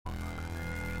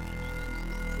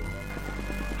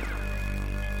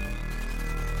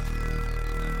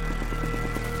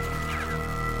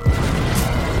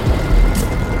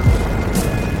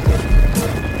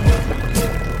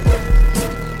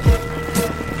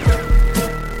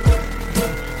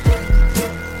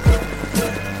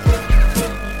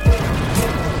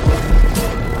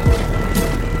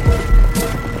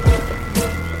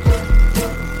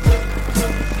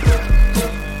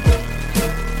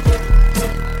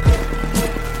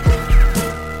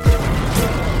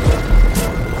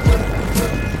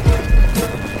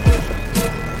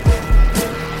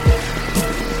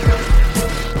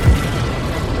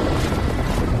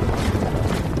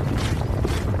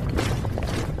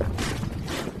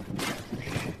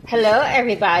Hello,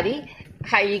 everybody.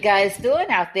 How you guys doing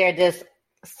out there this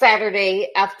Saturday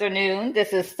afternoon?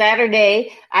 This is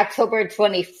Saturday, October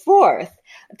 24th,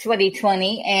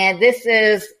 2020. And this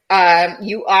is,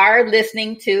 you are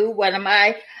listening to one of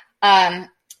my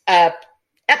a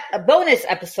bonus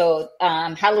episode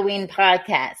Halloween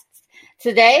podcasts.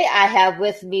 Today, I have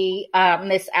with me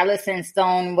Miss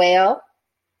Allyson Weil.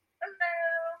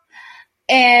 Hello.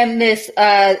 And Miss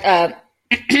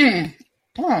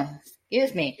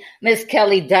Miss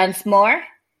Kellly Dunsmore.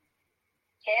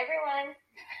 Hey, everyone.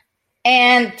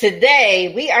 And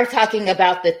today we are talking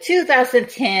about the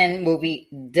 2010 movie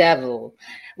Devil,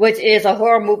 which is a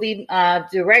horror movie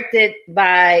directed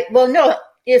by,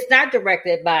 it's not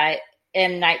directed by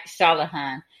M. Night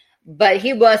Shyamalyn, but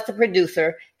he was the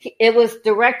producer. It was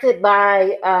directed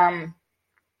by,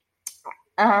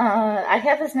 I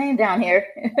have his name down here.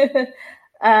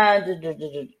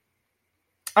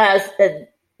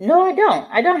 No, I don't.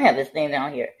 I don't have his name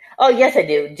down here. Oh, yes, I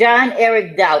do. John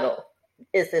Eric Dowdle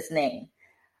is his name.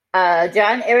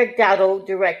 John Eric Dowdle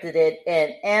directed it,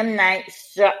 and M. Night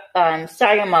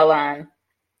Shyamalyn,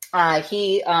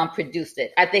 he produced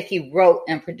it. I think he wrote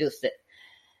and produced it.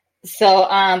 So,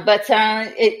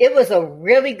 it was a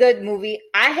really good movie.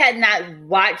 I had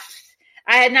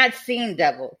not seen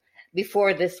Devil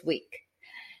before this week.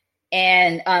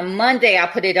 And on Monday, I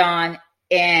put it on,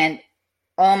 and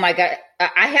oh my God,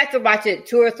 I had to watch it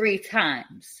 2 or 3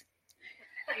 times.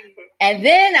 And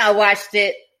then I watched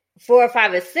it 4 or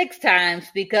 5 or 6 times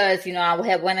because, I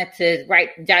had wanted to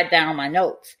jot down my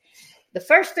notes. The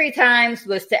first 3 times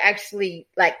was to actually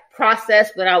process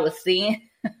what I was seeing,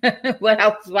 what I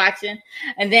was watching.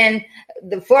 And then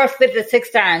the 4th, 5th, or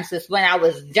 6th times is when I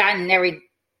was jotting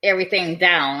everything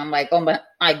down. I'm like, oh my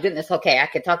goodness, okay, I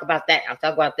can talk about that. I'll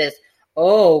talk about this.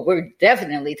 Oh, we're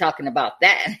definitely talking about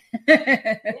that.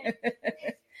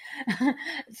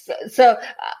 So,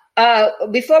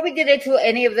 before we get into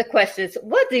any of the questions,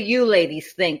 what do you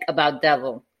ladies think about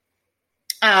Devil?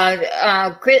 Kellly,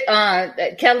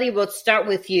 we'll start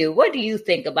with you. What do you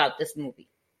think about this movie?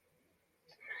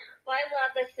 Well, I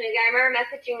love this movie. I remember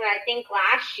messaging you, I think,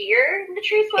 last year,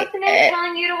 Patrice, wasn't it,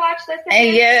 telling you to watch this?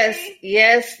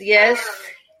 Yes.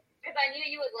 Because I knew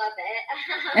you would love it.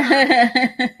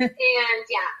 And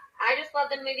yeah, I just love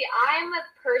the movie. I'm a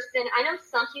person, I know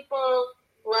some people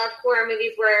love horror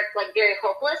movies where it's very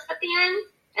hopeless at the end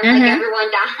and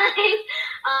everyone dies.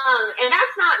 And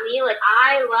that's not me.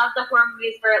 I love the horror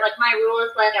movies where my rule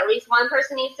is at least one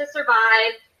person needs to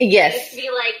survive. Yes. It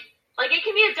needs to be it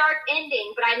can be a dark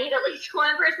ending, but I need at least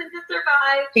one person to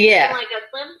survive. Yeah. And a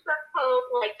glimpse of hope.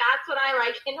 That's what I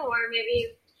like in horror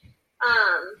movies.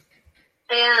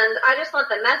 And I just thought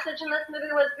the message in this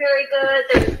movie was very good.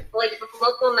 There's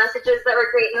local messages that were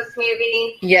great in this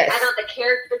movie. Yes. I thought the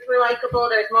characters were likable.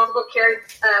 There's multiple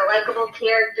likable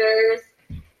characters.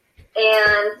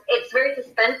 And it's very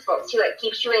suspenseful too. It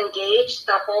keeps you engaged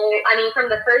from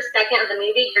the first second of the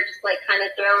movie, you're just kind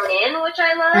of thrown in, which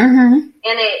I love. Mm-hmm.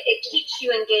 And it keeps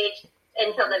you engaged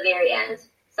until the very end.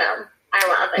 So I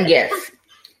love it. Yes.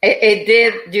 It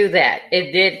did do that.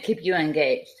 It did keep you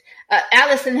engaged.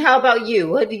 Allyson, how about you?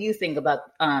 What do you think about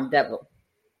Devil?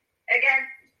 Again,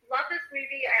 love this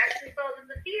movie. I actually saw it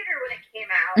in the theater when it came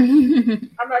out.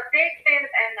 I'm a big fan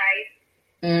of M. Night.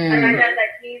 And I know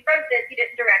that he wrote this, he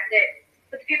didn't direct it.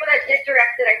 But the people that did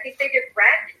direct it, I think they did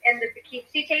Wreck and the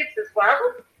Poughkeepsie tapes as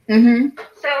well. Mm-hmm.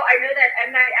 So I know that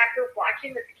M. Night, after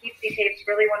watching the Poughkeepsie tapes,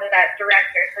 really wanted that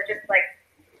director. So just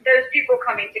those people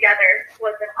coming together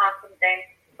was an awesome thing.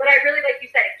 But I really, like you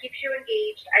said, it keeps you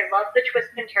engaged. I love the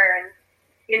twists and turns.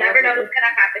 You never know what's going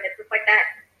to happen. It's just that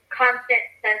constant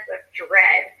sense of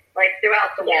dread,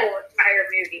 throughout the whole entire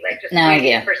movie,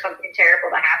 waiting for something terrible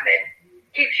to happen.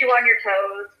 Keeps you on your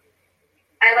toes.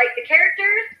 I like the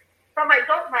characters. Some I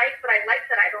don't like, but I like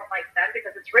that I don't like them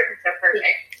because it's written so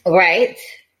perfect. Right.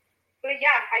 But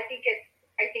yeah, I think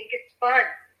it's fun.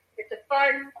 It's a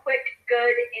fun, quick,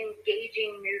 good,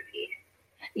 engaging movie.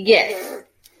 Yes. Mm-hmm.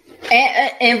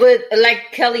 And with,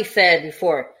 like Kellly said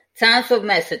before, tons of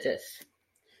messages.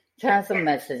 Now,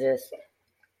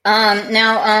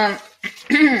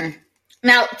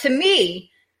 now to me,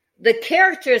 the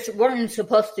characters weren't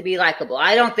supposed to be likable.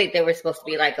 I don't think they were supposed to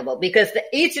be likable because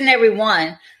each and every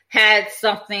one had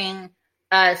something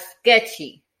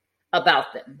sketchy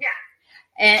about them. Yeah.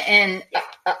 And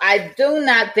I do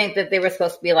not think that they were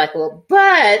supposed to be likable,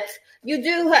 but you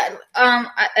do have,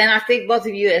 and I think both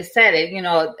of you have said it,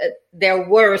 there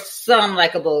were some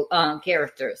likable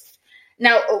characters.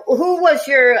 Now, who was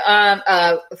your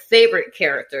favorite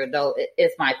character, though,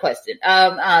 is my question.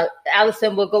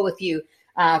 Allyson, we'll go with you.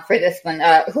 for this one.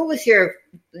 Who was your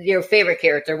favorite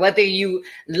character? Whether you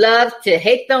loved to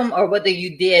hate them or whether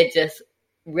you did just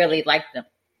really like them.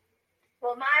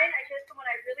 Well, mine, I chose the one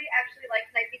I really actually liked,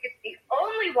 and I think it's the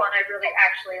only one I really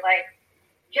actually liked,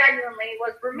 genuinely,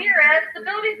 was Ramirez, the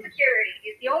building security.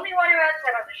 He's the only one who has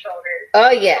head on his shoulders. Oh,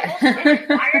 yeah.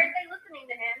 Why aren't they listening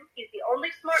to him? He's the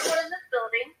only smart one in this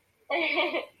building.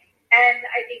 And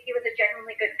I think he was a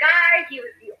genuinely good guy. He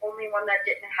was the only one that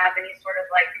didn't have any sort of,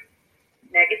 like,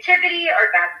 negativity or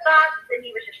bad thoughts, and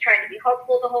he was just trying to be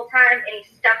hopeful the whole time, and he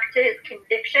stuck to his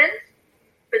convictions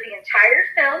for the entire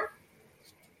film.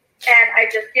 And I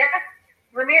just,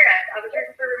 Ramirez. I was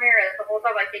rooting for Ramirez the whole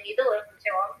time. Like, they need to listen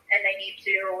to him, and they need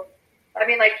to,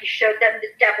 he showed them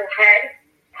the devil head,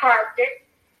 paused it.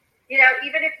 You know,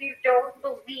 even if you don't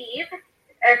believe,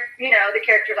 and, the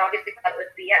characters obviously thought it was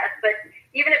BS, but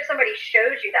even if somebody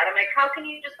shows you that, I'm like, how can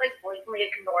you just, like, blatantly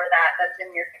ignore that's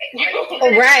in your face?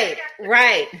 Like,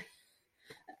 right.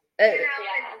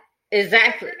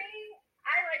 Exactly. For me,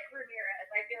 I like Ramirez.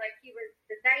 I feel like he was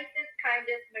the nicest,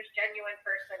 kindest, most genuine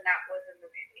person that was in the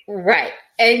movie. Right.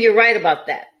 And you're right about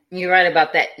that.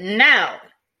 Now,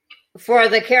 for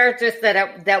the characters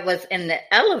that was in the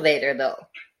elevator, though,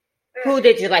 who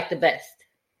did you like the best?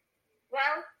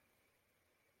 Well,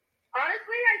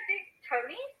 honestly, I think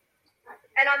Tony.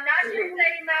 And I'm not just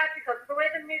saying that because of the way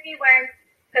the movie went,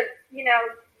 because,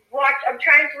 I'm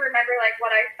trying to remember, like,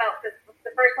 what I felt, because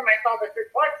the first time I saw this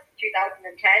was 2010.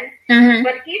 Mm-hmm.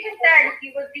 But even then,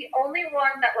 he was the only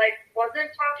one that, like, wasn't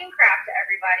talking crap to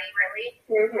everybody, really.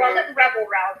 Mm-hmm. Wasn't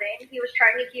rebel-rousing. He was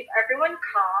trying to keep everyone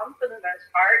calm, for the most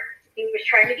part. He was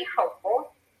trying to be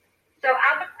hopeful. So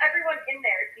out of everyone in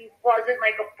there, he wasn't,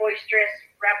 like, a boisterous,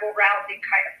 rebel-rousing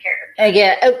kind of character.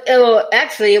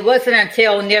 Actually, it wasn't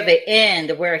until near the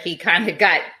end where he kind of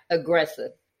got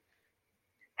aggressive.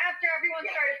 After everyone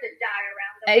started to die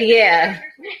around them.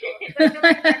 So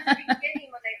like at the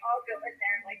beginning, when they all go in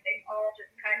there, like, they all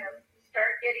just kind of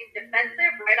start getting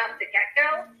defensive right off the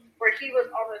get-go, where he was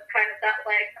almost kind of that,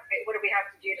 like, okay, what do we have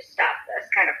to do to stop this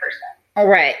kind of person? All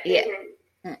right, yeah.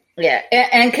 Mm-hmm. Yeah,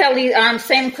 and Kellly,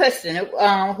 same question.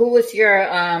 Who was your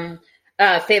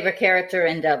favorite character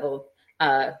in Devil?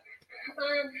 I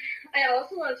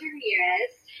also loved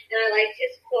Ramirez, and I liked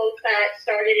his quotes that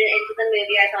started it into the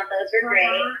movie. I thought those were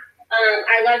great.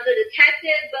 I loved the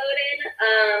detective, Bowden.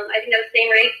 I think that was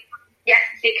saying right. Yes,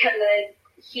 because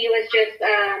he was just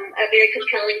a very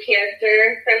compelling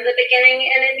character from the beginning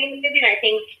and ending the movie, and I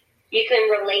think you can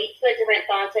relate to the different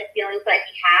thoughts and feelings that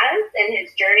he has and his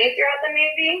journey throughout the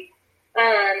movie.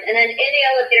 And then in the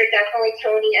elevator, definitely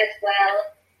Tony as well.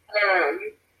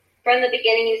 From the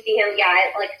beginning, you see him,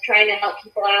 like, trying to help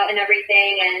people out and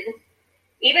everything. And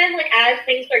even, like, as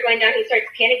things start going down, he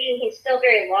starts panicking. He's still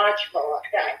very logical.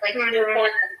 Like,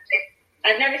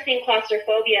 I've never seen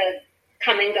claustrophobia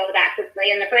come and go that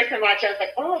quickly. And the first time I watched it, I was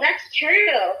like, oh, that's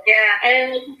true. Yeah.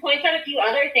 And he points out a few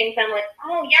other things. I'm like,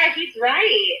 oh, yeah, he's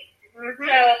right. Mm-hmm.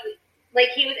 So,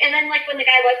 like, he was, and then, like, when the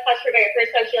guy was claustrophobic at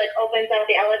first time, he, like, opens up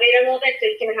the elevator a little bit so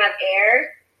he can have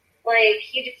air. Like,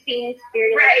 he just seems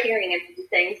very, like, hearing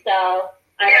everything. So,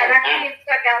 that scene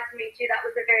stuck out to me, too. That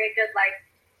was a very good, like,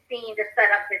 scene to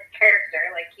set up his character.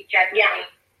 Like, he genuinely,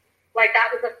 like, that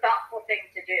was a thoughtful thing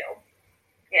to do.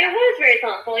 Yeah. It was very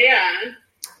thoughtful, yeah.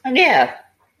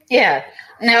 Yeah.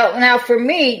 Now for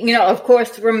me, of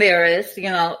course, Ramirez,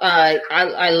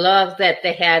 I love that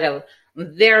they had a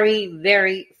very,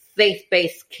 very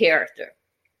faith-based character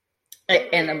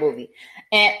in the movie.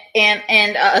 And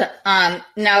in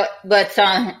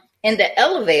the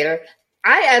elevator,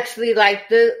 I actually liked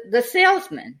the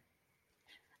salesman.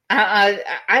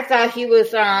 I thought he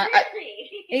was, I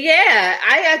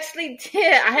actually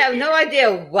did. I have no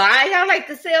idea why I liked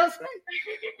the salesman,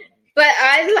 but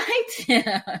I liked him.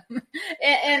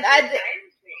 And I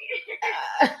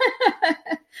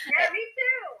yeah, me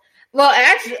too. Well,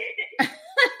 actually,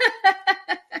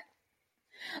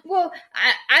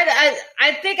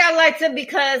 I think I liked him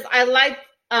because I liked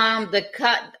the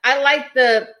cut. I liked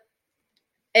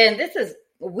and this is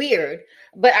weird,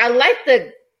 but I liked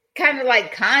the kind of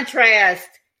like contrast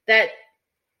that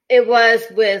it was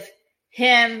with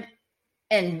him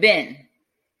and Ben.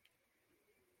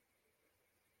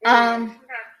 I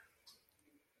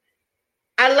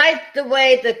like the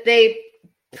way that they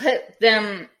put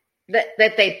them, that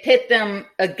they pit them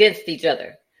against each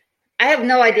other. I have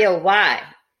no idea why,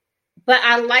 but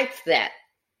I liked that.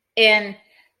 And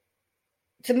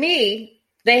to me,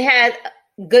 they had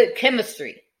good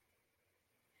chemistry.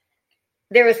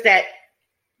 There was that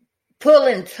pull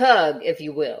and tug, if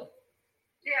you will.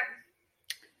 Yeah.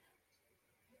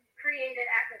 Created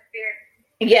atmosphere.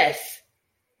 Yes.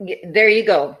 There you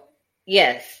go.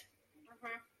 Yes.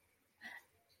 Mm-hmm.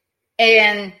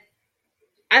 And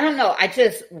I don't know. I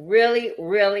just really,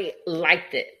 really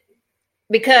liked it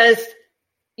because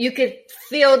you could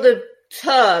feel the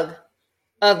tug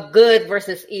of good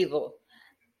versus evil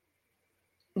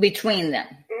between them.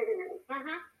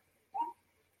 Mm-hmm.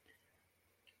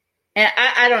 And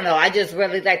I don't know. I just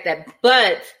really like that.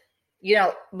 But,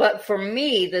 but for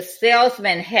me, the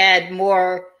salesman had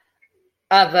more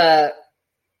of a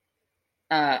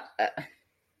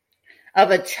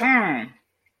charm,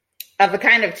 of a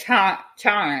kind of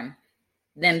charm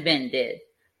than Ben did.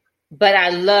 But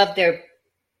I love their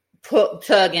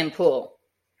tug and pull.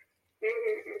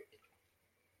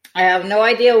 I have no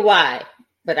idea why,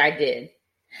 but I did.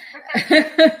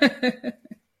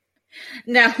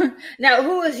 Now,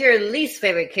 who is your least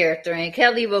favorite character? And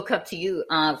Kelley will come to you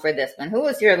for this one. Who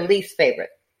is your least favorite?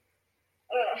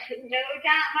 No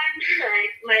doubt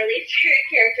my least favorite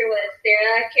character was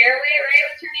Sarah Caraway, right?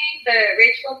 What's her name? The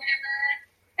rich woman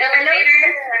in the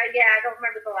elevator. I don't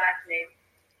remember the last name.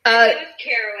 It was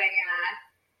Caraway, yeah.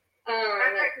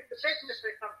 I practiced the business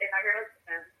or something. I heard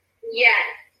husband.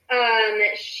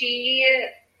 Yes. She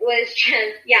was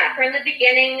just, from the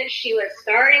beginning, she was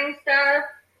starting stuff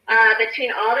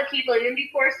between all the people, even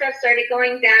before stuff started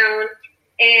going down,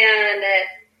 and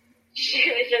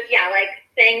she was just,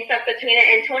 saying stuff between it,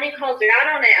 and Tony calls her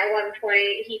out on it at one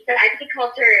point. He said, I think he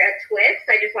called her a twist.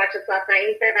 I just watched this last night.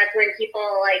 He said that's when people,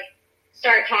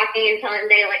 start talking and telling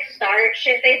they, start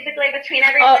shit, basically, between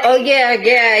everybody. Oh, yeah,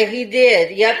 he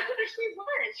did. Yep. That's what she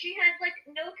was. She had,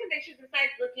 no convictions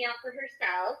besides looking out for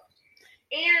herself.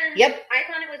 And I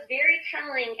thought it was very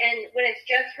telling, and when it's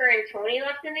just her and Tony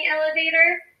left in the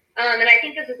elevator, and I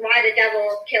think this is why the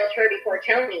devil killed her before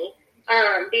Tony,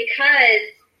 because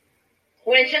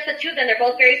when it's just the two of them, they're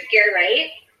both very scared, right?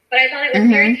 But I thought it was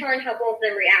very telling how both of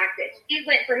them reacted. He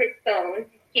went for his phone.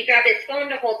 He grabbed his phone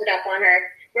to hold it up on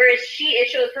her, whereas it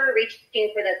shows her reaching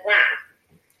for the glass.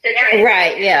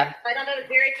 Right, yeah. I thought that was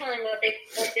very telling what they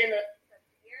both did.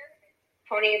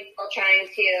 Tony was still trying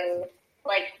to,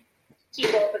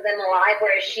 keep both of them alive,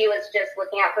 whereas she was just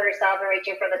looking out for herself and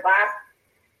reaching for the glass.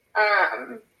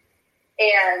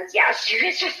 And, she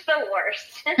was just the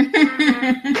worst.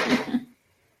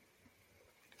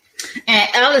 And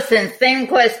Allyson, same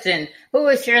question. Who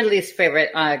was your least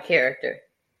favorite character?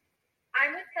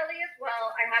 I'm with Kelley as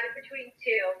well. I had it between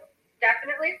two.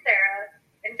 Definitely Sarah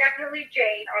and definitely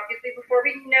Jane. Obviously, before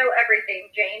we know everything,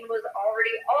 Jane was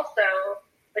already also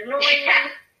annoying,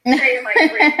 saying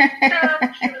great stuff.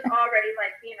 She was already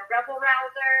being a rebel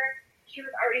rouser. She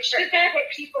was already starting to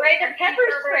hit people. The pepper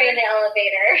spray in the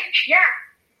elevator. Yeah.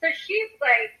 So she's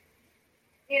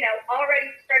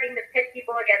already starting to pit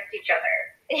people against each other.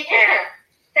 Yeah. And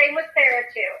same with Sarah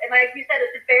too. And like you said,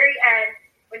 at the very end,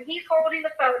 when he's holding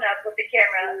the phone up with the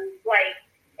camera,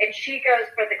 and she goes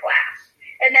for the glass.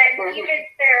 And then even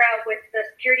Sarah with the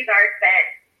security guard said,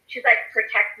 she's like,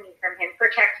 protect me from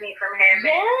him.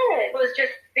 Yes. It was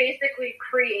just basically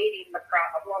creating the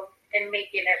problem and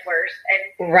making it worse.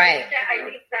 And right. I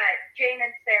think that Jane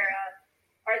and Sarah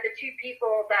are the two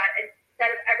people that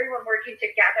instead of everyone working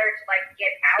together to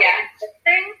get out of this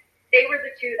thing, they were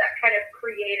the two that kind of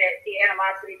created the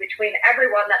animosity between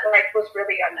everyone that was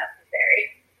really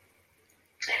unnecessary.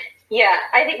 Yeah,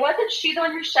 I think, wasn't she the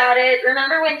one who shouted?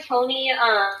 Remember when Tony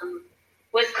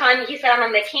was climbing? He said, "I'm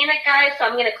a mechanic guy, so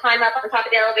I'm going to climb up on top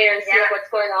of the elevator and see what's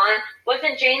going on."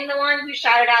 Wasn't Jane the one who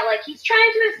shouted out he's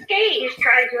trying to escape? He's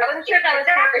trying to. I wasn't sure if that was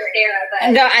her or Sarah,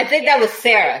 but no, I think that was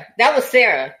Sarah. Was it?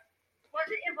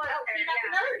 It was. That's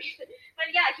another reason. But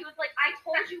he was like, "I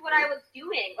told you what I was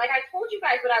doing. I told you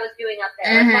guys what I was doing up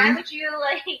there. Why would you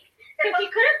Because he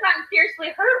could have gotten seriously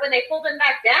hurt when they pulled him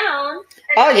back down."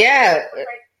 Oh yeah.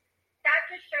 That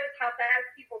just shows how bad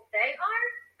people they are.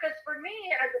 Because for me,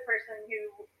 as a person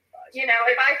who,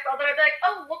 if I saw that, I'd be like,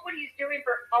 "Oh, look what he's doing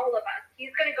for all of us.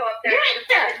 He's going to go up there."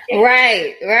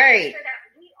 Right. So that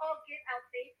we all get out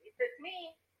safely. So to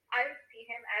me, I would see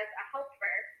him as a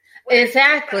helper.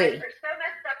 Exactly. They're so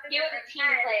messed up. He was a team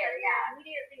player,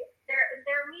 Immediately,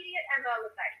 their immediate MO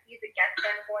was that he's against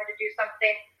them, going to do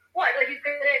something. What? He's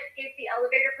going to escape the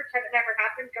elevator, pretend it never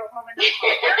happened, go home and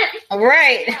not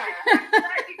Right. Yeah.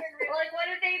 Not even really. What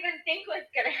did they even think was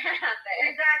going to happen?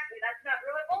 Exactly. That's not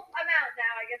really. Oh, I'm out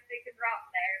now. I guess they can drop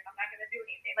there. I'm not going to do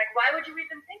anything. Why would you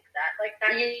even think that?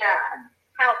 That's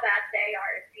how bad they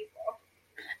are as people.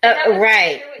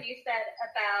 Right. What you said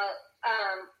about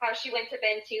how she went to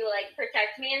Ben to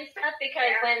protect me and stuff,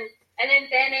 because and then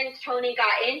Ben and Tony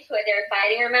got into it, they were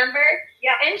fighting, remember?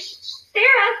 Yeah. And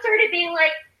Sarah started being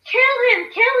like, kill him.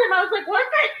 I was like, what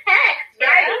the heck,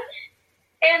 Sarah? Right.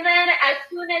 And then as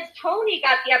soon as Tony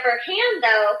got the upper hand,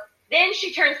 though, Then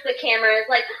she turns to the camera and is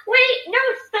like, wait, no,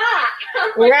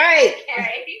 stop. Like, right.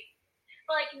 Okay.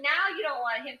 Like, now you don't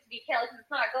want him to be Kelley because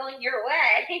it's not going your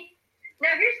way.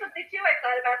 Now, here's something, too, I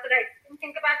thought about that I didn't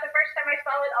think about the first time I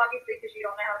saw it, obviously, because you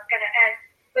don't know how it's going to end.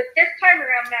 But this time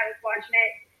around when I was watching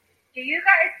it, do you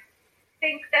guys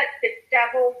think that the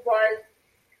devil was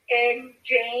in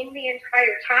Jane the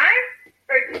entire time?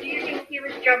 Or do you think he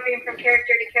was jumping from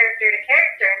character to character to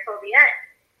character until the end?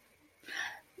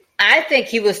 I think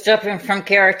he was jumping from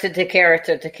character to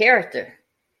character to character.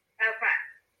 Okay.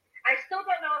 I still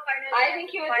don't know if I know. I think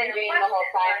he was in Jane the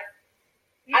whole time.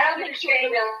 I don't think she was a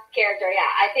real character, yeah.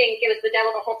 I think it was the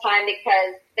devil the whole time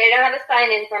because they don't have a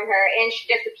sign in from her and she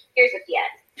disappears at the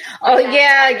end. Oh,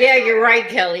 yeah, you're right,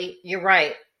 Kelley. You're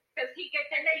right. Because he gets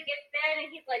in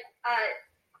and he's like,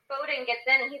 Foden gets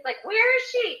in and he's like, where is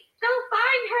she? Go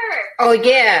find her. Oh,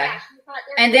 yeah.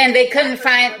 And then they couldn't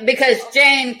find, because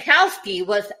Jane Kowski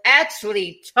was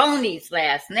actually Tony's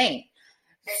last name.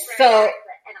 So,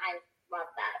 and I love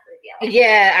that reveal.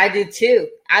 Yeah, I do too.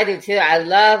 I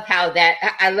love how that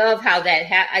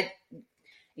happened.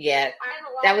 Yeah,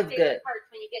 that was good. Parts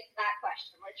when you get to that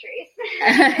question,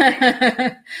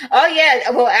 Latrice. Oh, yeah.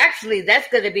 Well, actually, that's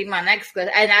going to be my next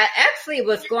question. And I actually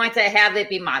was going to have it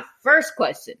be my first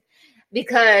question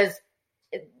because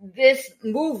this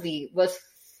movie was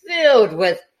filled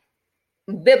with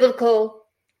biblical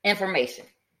information.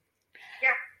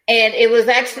 Yeah. And it was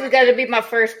actually going to be my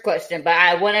first question, but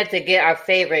I wanted to get our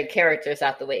favorite characters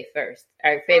out the way first.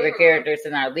 Our favorite characters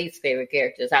and our least favorite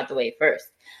characters out the way first.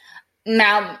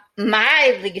 Now,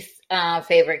 my least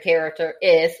favorite character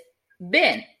is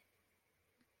Ben.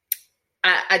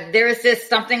 There is just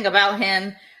something about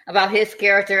him, about his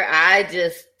character, I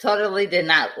just totally did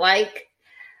not like.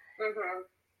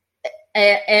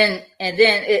 And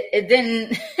then it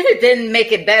didn't it didn't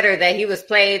make it better that he was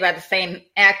played by the same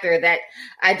actor that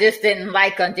I just didn't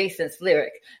like on Jason's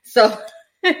Lyric. So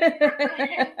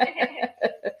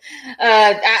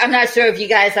I'm not sure if you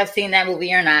guys have seen that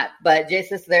movie or not, but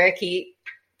Jason's Lyric, he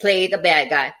played a bad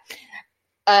guy.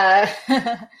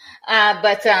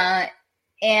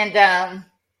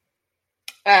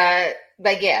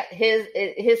 But yeah,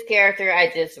 his character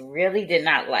I just really did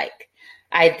not like.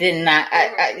 I did not.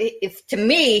 To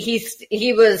me,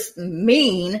 he was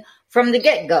mean from the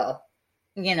get go.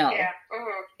 You know,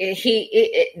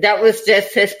 that was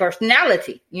just his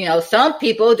personality. You know, some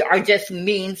people are just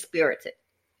mean spirited,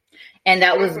 and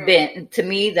that was Ben. To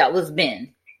me, that was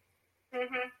Ben.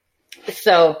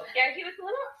 So yeah, he was a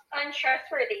little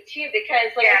untrustworthy too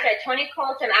because, like I said, Tony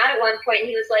called him out at one point, and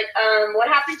he was like, "What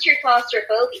happened to your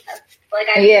claustrophobia?" Like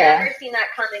I've never seen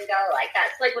that come and go like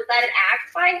that. So, like, was that an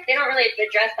act? Like they don't really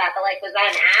address that, but like, was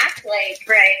that an act? Like,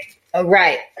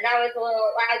 right. That was a little.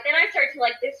 Then I started to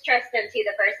like distrust him too.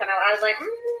 The first time I was like,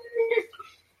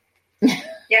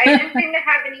 yeah, he didn't seem to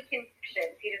have any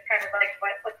convictions. He just kind of like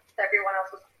what everyone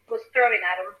else was throwing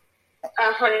at him.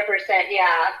 100%,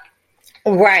 yeah.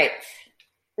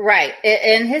 Right.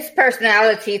 And his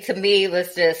personality to me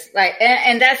was just like,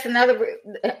 and that's another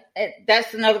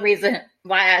reason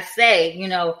why I say, you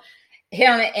know,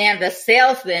 him and the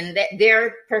salesman,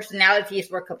 their personalities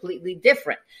were completely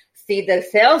different. See, the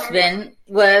salesman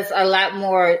was a lot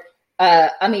more,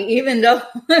 even though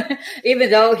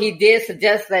he did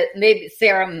suggest that maybe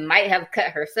Sarah might have cut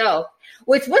herself,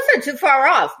 which wasn't too far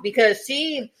off because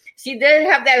she did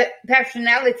have that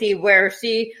personality where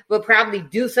she would probably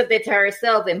do something to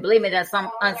herself and blame it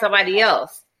on somebody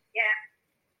else.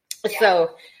 Yeah.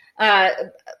 So,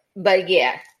 but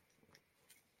yeah.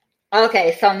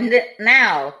 Okay, so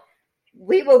now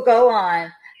we will go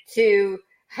on to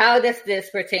how does this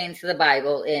pertain to the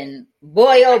Bible? And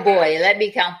boy, oh boy, let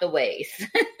me count the ways.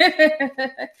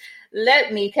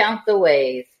 Let me count the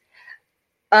ways.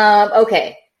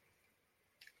 Okay.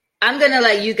 I'm going to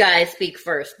let you guys speak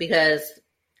first because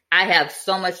I have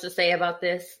so much to say about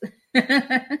this.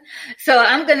 So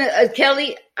I'm going to,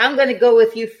 Kelley, I'm going to go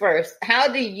with you first. How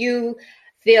do you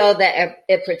feel that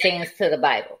it pertains to the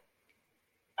Bible?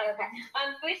 Okay.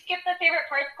 We skip the favorite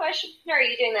parts question, or are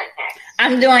you doing that next?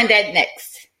 I'm doing that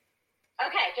next.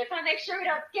 Okay, just want to make sure we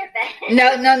don't skip that.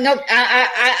 No.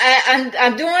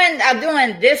 I'm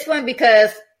doing this one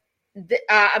because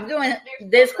I'm doing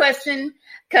this question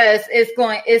because it's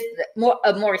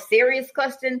a more serious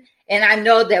question, and I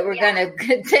know that we're gonna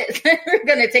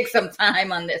take some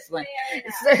time on this one.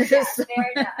 Fair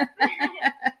enough.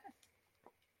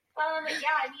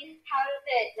 Yeah, I mean, how does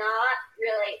it not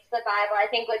relate to the Bible? I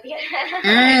think would be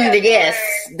yes,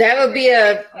 that would be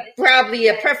probably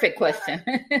a perfect question.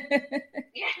 Yeah,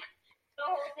 the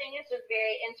whole thing is just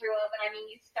very interwoven. I mean,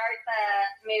 you start the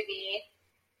movie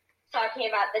talking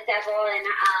about the devil and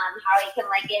how he can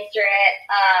like enter it.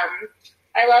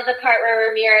 I love the part where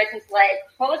Ramirez is like,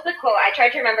 what was the quote? I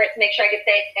tried to remember it to make sure I could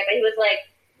say it, but he was like,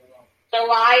 the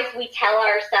lies we tell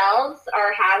ourselves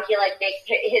are how he like makes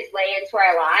his way into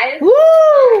our lives.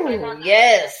 Woo!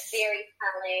 Yes. Very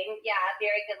telling. Yeah,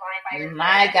 very good line by your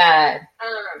My God.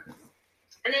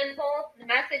 And then the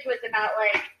message was about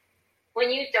like, when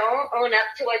you don't own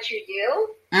up to what you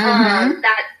do,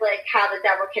 that's like how the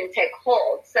devil can take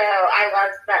hold. So I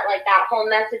love that, like that whole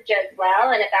message as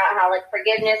well, and about how like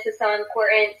forgiveness is so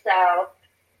important. So,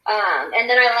 and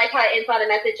then I like how it ends on a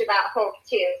message about hope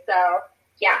too. So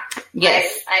yeah,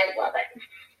 yes, I love it.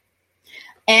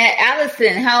 And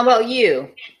Allyson, how about you?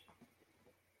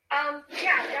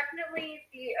 Yeah, definitely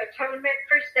the atonement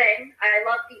for sin. I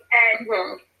love the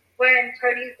end when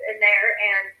Tony's in there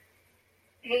and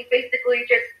he basically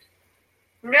just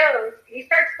knows, he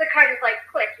starts to kind of like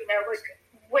click, you know, like,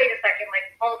 wait a second,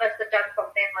 like all of us have done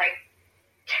something like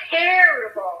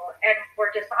terrible and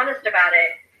we're dishonest about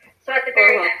it. So at the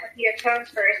very end, when he atones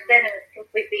for his sin and is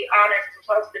completely honest and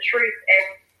tells the truth and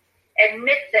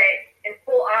admits it in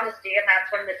full honesty, and that's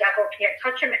when the devil can't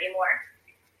touch him anymore.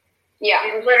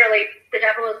 Yeah. The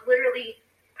devil is literally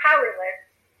powerless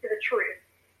to the truth,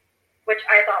 which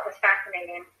I thought was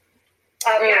fascinating.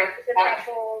 The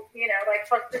devil, you know, like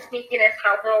plus the sneakiness,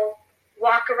 how they'll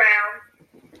walk around,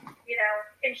 you know,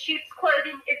 in sheep's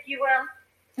clothing, if you will.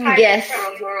 Yes.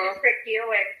 Trick you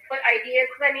and put ideas.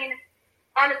 Because I mean,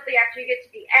 honestly, after you get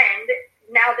to the end,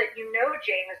 now that you know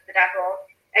Jane is the devil,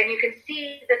 and you can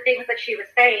see the things that she was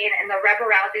saying and the rebel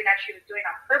rousing that she was doing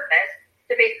on purpose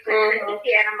to basically create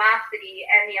the animosity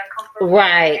and the uncomfortable,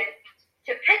 right?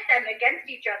 To pit them against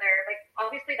each other, like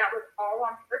obviously that was all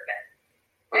on purpose.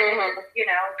 And it, you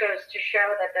know, goes to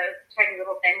show that those tiny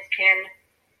little things can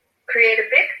create a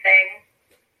big thing.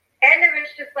 And there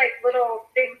was just like little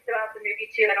things throughout the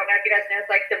movie too. I don't know if you guys know, it's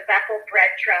like the Bethel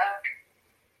bread truck.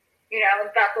 You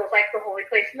know, Bethel's like the holy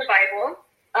place in the Bible.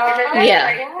 And then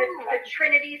like the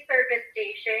Trinity service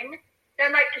station.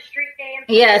 Then like the street names.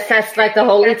 Yes, that's like the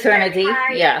Holy Trinity.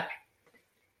 Yeah.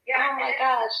 Yeah. Oh my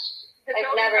gosh.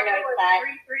 I've never noticed that.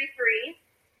 333.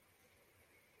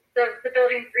 The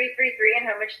building 333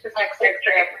 in homage to like so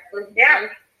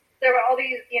Yeah. There were all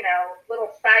these, you know,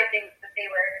 little side things that they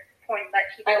were pointing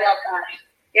that he love that.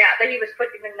 Yeah, that he was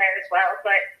putting in there as well.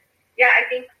 But yeah, I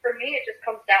think for me it just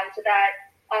comes down to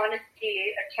that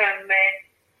honesty, atonement,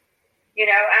 you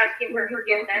know, asking for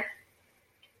forgiveness.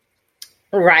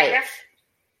 Right. Yeah.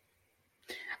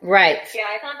 Right. Yeah,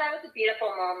 I thought that was a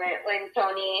beautiful moment when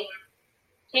Tony,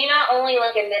 he not only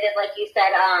like admitted, like you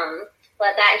said,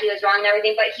 but that he was wrong and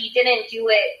everything, but he didn't do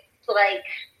it to like,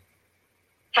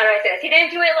 how do I say this? He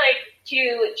didn't do it like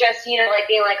to just, you know, like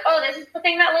being like, oh, this is the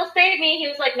thing that will save me. He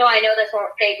was like, no, I know this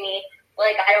won't save me.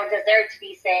 Like, I don't deserve to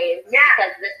be saved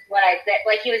because this is what I did.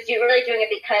 Like, he was really doing it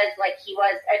because, like, he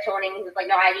was atoning. He was like,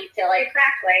 no, I need to, like,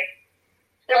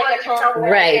 like, atone.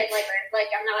 Right. Like,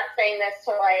 I'm not saying this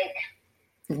to,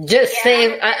 like, just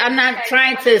save. I'm not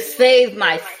trying to save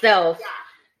myself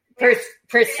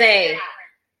per se.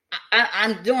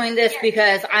 I'm doing this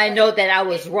because I know that I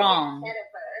was wrong.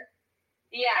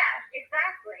 Yeah,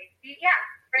 exactly. Yeah.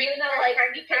 Even though, like,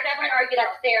 you could definitely argue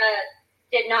that Sarah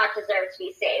did not deserve to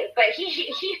be saved, but he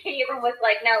even was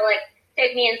like, no, like,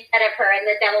 take me instead of her, and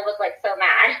the devil was like so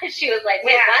mad. She was like,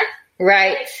 wait, what?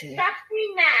 Right. Like, stop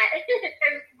doing that.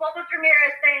 And what was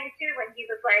Ramirez saying too when he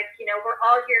was like, you know, we're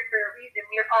all here for a reason.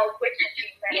 We're all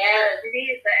witnessing this for a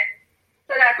reason.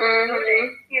 So that's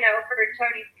you know, for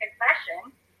Tony's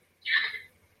confession.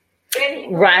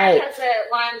 And right. Has the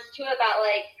lines too about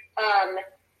like,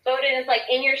 Bowden is like,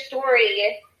 in your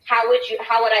story, how would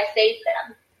I save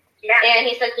them? Yeah. And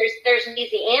he says there's an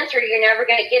easy answer. You're never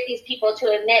going to get these people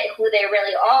to admit who they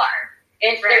really are.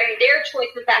 And it's their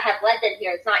choices that have led them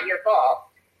here. It's not your fault.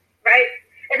 Right.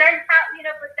 And then, you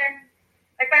know, but then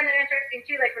I find that interesting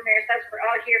too. Like Ramirez says, we're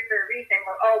all here for a reason.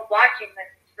 We're all watching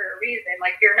this for a reason.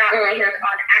 Like, you're not here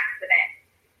on accident.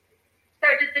 So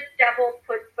did the devil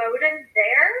put Bowden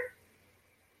there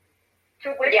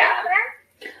to witness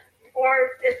that?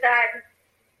 Or is that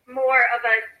more of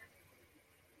a,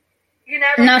 you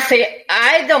know? No, see,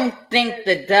 I don't think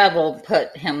the devil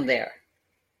put him there.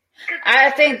 I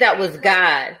think that was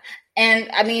God. And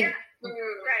I mean,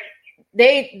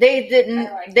 they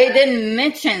didn't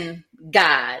mention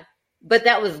God, but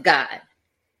that was God.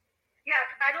 Yeah,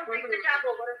 I don't think the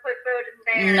devil would have put Bowden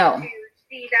there to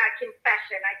see that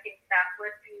confession. I think that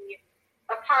would be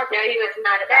a positive. No, he was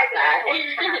not about that.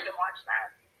 To watch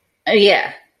that.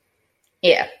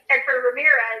 Yeah. And for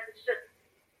Ramirez, it's just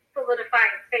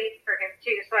solidifying faith for him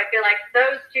too. So I feel like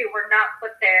those two were not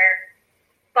put there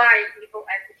by evil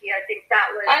entity. I think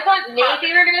that was. I thought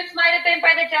maybe Remus might have been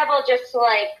by the devil just to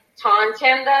like taunt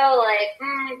him, though. Like,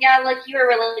 yeah, like you were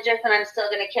religious, and I'm still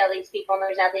gonna kill these people, and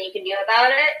there's nothing you can do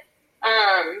about it.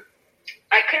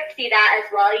 I could see that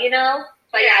as well, you know.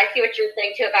 But yeah, I see what you're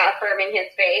saying too about affirming his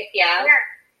faith. Yeah.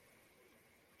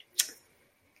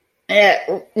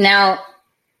 Now,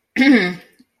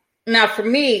 now for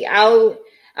me, I'll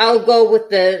go with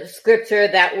the scripture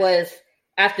that was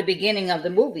at the beginning of the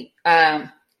movie,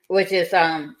 which is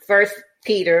First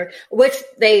Peter, which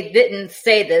they didn't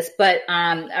say this, but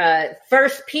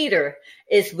First Peter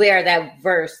is where that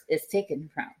verse is taken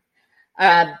from.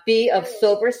 Be of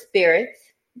sober spirit,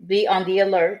 be on the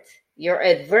alert. Your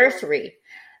adversary,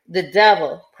 the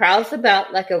devil, prowls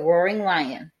about like a roaring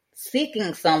lion,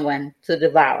 seeking someone to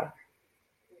devour.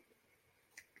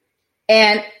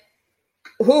 And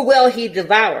who will he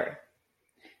devour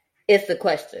is the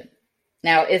question.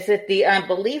 Now, is it the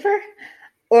unbeliever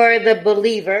or the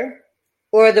believer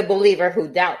who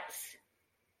doubts?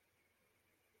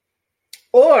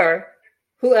 Or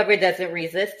whoever doesn't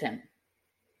resist him?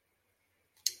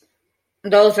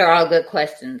 Those are all good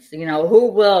questions. You know, who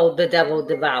will the devil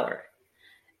devour?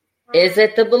 Is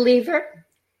it the believer?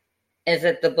 Is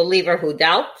it the believer who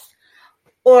doubts?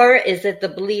 Or is it the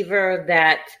believer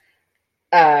that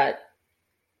that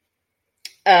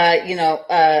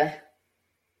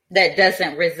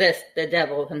doesn't resist the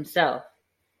devil himself?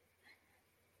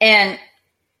 And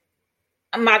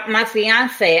my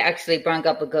fiance actually brought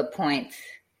up a good point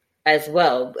as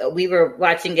well. We were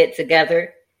watching it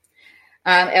together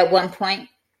at one point,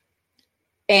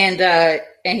 and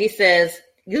he says,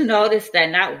 you notice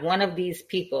that not one of these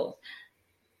people,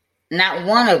 not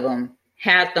one of them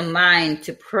had the mind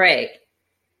to pray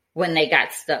when they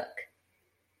got stuck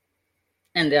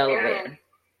in the elevator.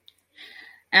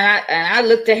 And I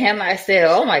looked at him. I said,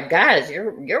 "Oh my gosh,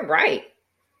 you're right.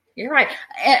 You're right."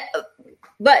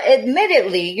 But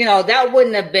admittedly, you know, that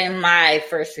wouldn't have been my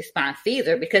first response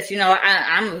either, because, you know,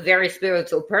 I'm a very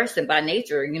spiritual person by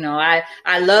nature. You know,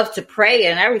 I love to pray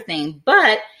and everything,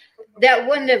 but that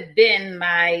wouldn't have been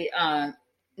my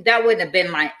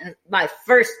my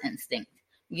first instinct.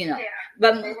 You know,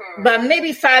 but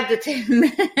maybe 5 to 10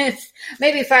 minutes,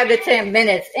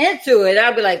 into it,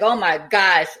 I'll be like, oh my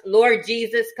gosh, Lord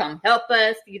Jesus, come help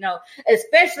us. You know,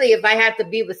 especially if I have to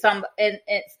be with stuck in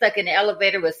the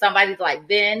elevator with somebody like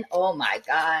Ben. Oh my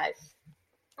gosh.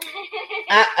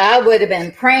 I would have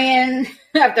been praying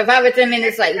after 5 or 10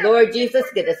 minutes, like, Lord Jesus,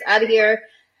 get us out of here.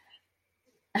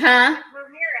 Huh? Ramirez,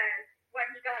 when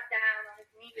he got down on his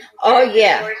knees. Oh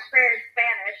yeah. Or prayer in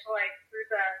Spanish, like through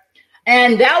the.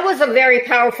 And that was a very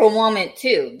powerful moment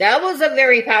too. That was a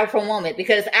very powerful moment,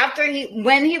 because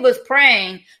when he was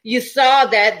praying, you saw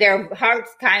that their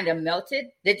hearts kind of melted.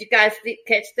 Did you guys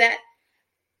catch that?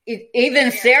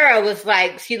 Even Sarah was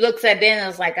like, she looks at Ben and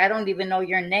was like, I don't even know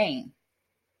your name.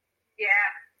 Yeah.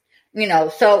 You know,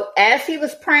 so as he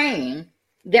was praying,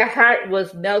 their heart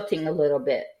was melting a little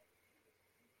bit.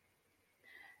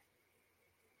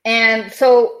 And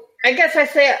so I guess I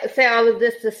say all of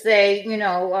this to say, you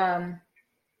know,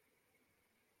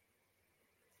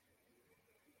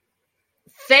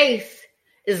 faith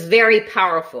is very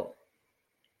powerful.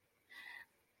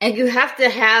 And you have to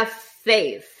have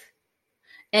faith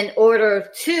in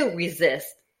order to resist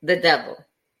the devil.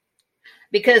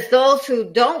 Because those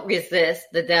who don't resist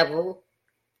the devil,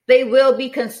 they will be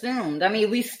consumed. I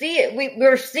mean, we see it.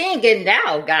 We're seeing it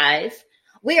now, guys.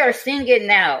 We are seeing it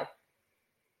now,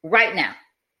 right now.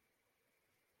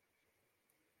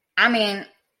 I mean,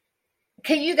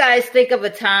 can you guys think of a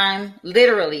time,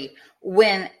 literally,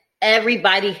 when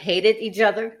everybody hated each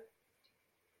other?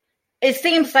 It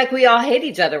seems like we all hate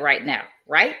each other right now,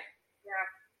 right?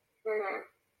 Yeah. Mm-hmm.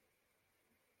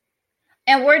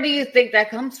 And where do you think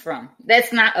that comes from?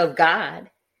 That's not of God.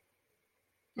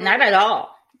 Mm-hmm. Not at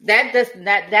all.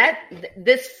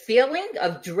 This feeling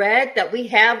of dread that we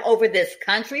have over this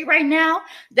country right now,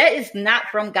 that is not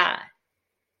from God.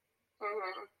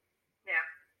 Mm-hmm.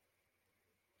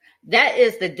 That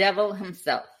is the devil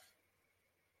himself.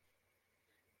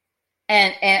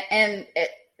 And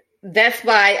that's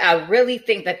why I really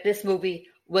think that this movie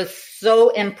was so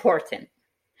important.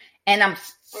 And I'm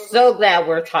so glad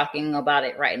we're talking about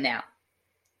it right now.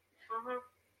 Mm-hmm.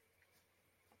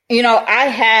 You know, I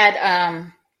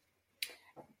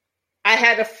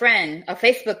had a friend, a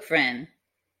Facebook friend,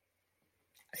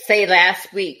 say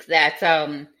last week that,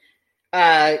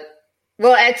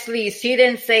 well, actually, she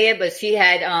didn't say it, but she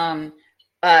had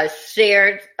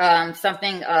shared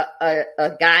something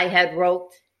a guy had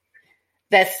wrote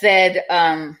that said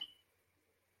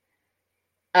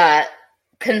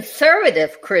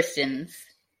conservative Christians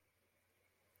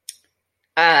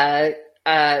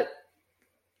it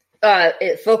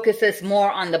focuses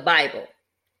more on the Bible.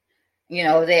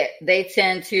 They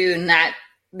tend to not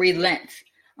relent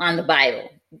on the Bible,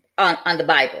 on the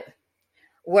Bible,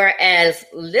 whereas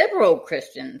liberal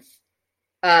Christians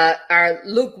are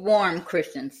lukewarm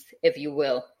Christians, if you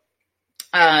will.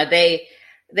 They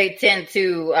tend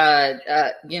to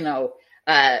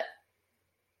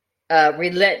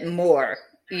relent more,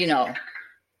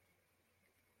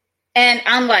 And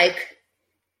I'm like,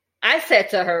 I said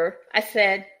to her,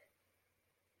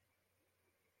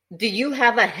 do you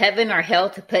have a heaven or hell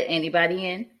to put anybody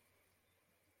in?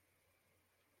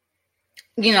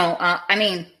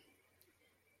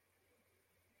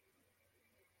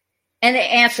 And the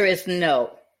answer is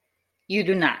no, you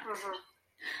do not.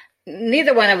 Mm-hmm.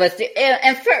 Neither one of us do.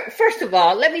 And first of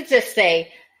all, let me just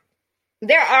say,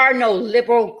 there are no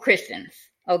liberal Christians,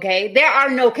 okay? There are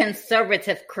no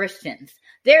conservative Christians.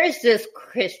 There is just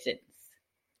Christians.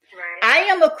 Right. I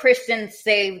am a Christian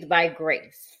saved by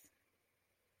grace.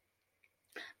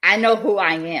 I know who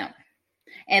I am,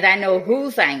 and I know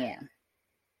whose I am.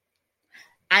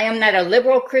 I am not a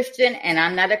liberal Christian, and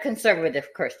I'm not a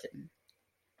conservative Christian.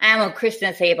 I am a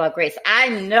Christian saved by grace. I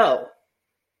know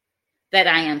that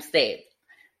I am saved.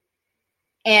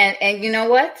 And you know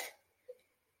what?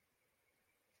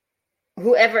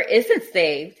 Whoever isn't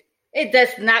saved, it does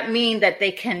not mean that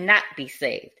they cannot be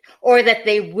saved or that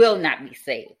they will not be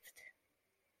saved.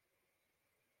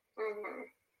 Mm-hmm.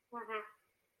 Mm-hmm.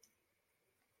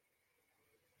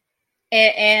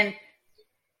 And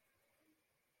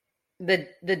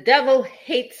the devil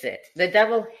hates it. The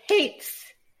devil hates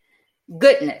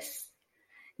goodness.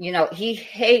 He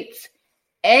hates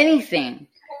anything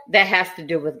that has to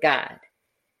do with God.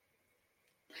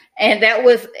 And that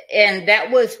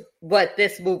was what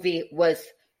this movie was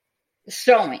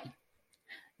showing.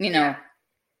 Mm-hmm.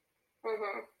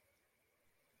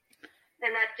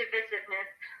 And that divisiveness.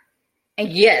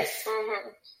 Yes. Mm-hmm.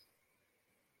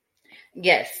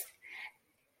 Yes.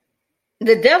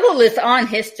 The devil is on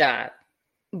his job,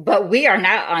 but we are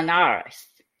not on ours.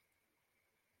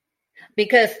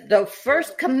 Because the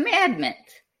first commandment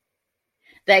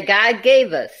that God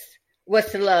gave us was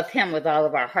to love him with all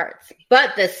of our hearts.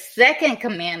 But the second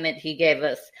commandment he gave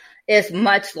us is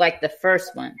much like the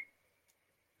first one.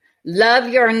 Love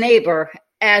your neighbor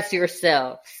as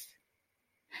yourselves.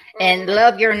 And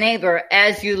love your neighbor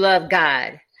as you love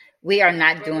God. We are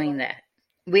not doing that.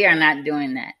 We are not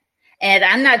doing that. And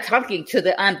I'm not talking to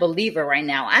the unbeliever right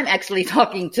now. I'm actually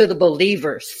talking to the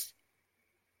believers.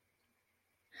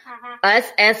 Uh-huh.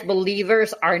 Us as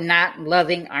believers are not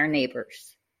loving our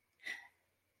neighbors.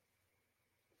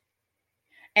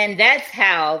 And that's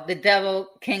how the devil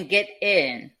can get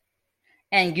in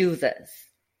and use us.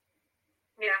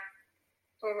 Yeah.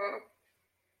 Mm-hmm.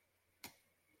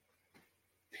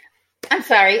 I'm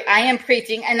sorry, I am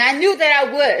preaching, and I knew that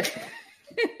I would.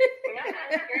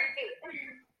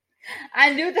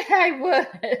 I knew that I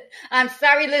would. I'm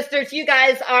sorry, listeners. You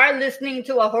guys are listening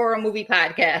to a horror movie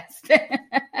podcast.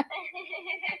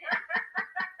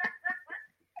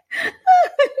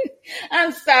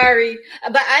 I'm sorry,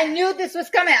 but I knew this was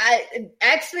coming. I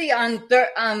actually on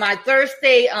my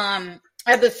Thursday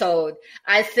episode,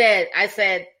 I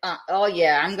said, oh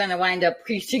yeah, I'm gonna wind up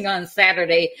preaching on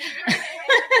Saturday.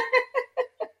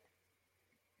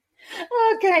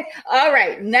 Okay, all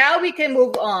right. Now we can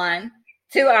move on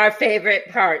to our favorite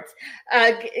parts.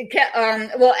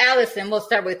 Well, Allyson, we'll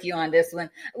start with you on this one.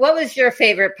 What was your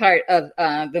favorite part of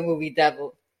the movie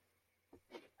Devil?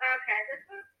 Okay, this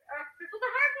was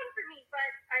a hard one for me,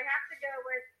 but I have to go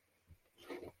with,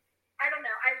 I don't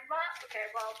know,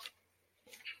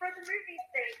 for the movie's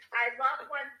sake, I love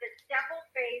when the devil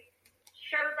face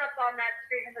shows up on that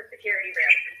screen in the security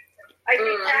room. I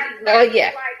think that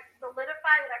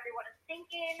solidify what everyone is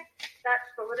thinking. That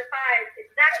solidifies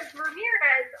exactly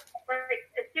Ramirez, like,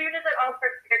 as soon as it all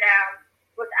starts to go down,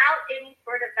 without any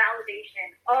sort of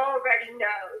validation, already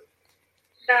knows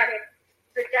that it's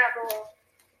the devil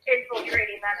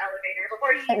infiltrating that elevator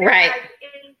before he even has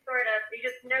any sort of, he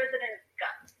just knows it in his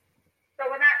gut. So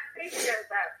when that face shows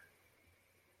up,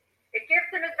 it gives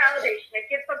him his validation. It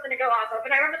gives something to go off of.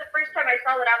 And I remember the first time I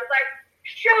saw it, I was like,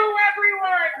 show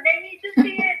everyone! They need to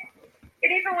see it! And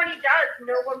even when he does,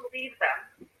 no one believes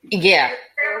him. Yeah.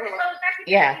 They're like, oh, that could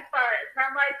be buzz. And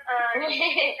I'm like,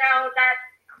 no, that's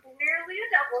clearly a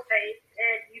devil face,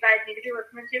 and you guys need to be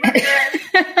listening to my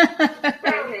friends.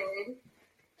 So,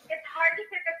 it's hard to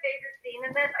pick a favorite scene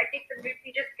in this. I think the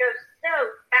movie just goes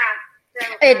so fast.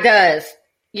 It does.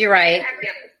 You're right.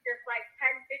 Everything's just like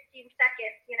 10, 15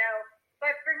 seconds,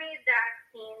 But for me, that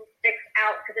scene sticks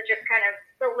out because it just kind of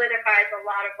solidifies a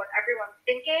lot of what everyone's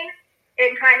thinking.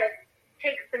 and kind of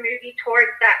takes the movie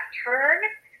towards that turn,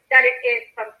 that it is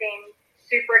something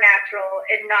supernatural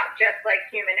and not just like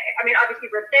human. I mean, obviously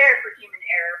we're there for human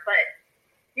error, but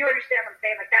you understand what I'm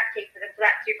saying? Like that takes it into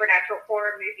that supernatural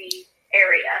horror movie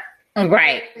area.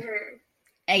 Right. Mm-hmm.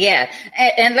 Yeah.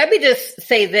 And let me just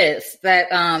say this, that,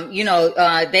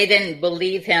 they didn't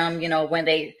believe him,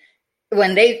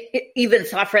 when they even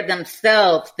saw for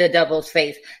themselves the devil's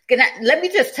face. Let me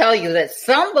just tell you that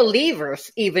some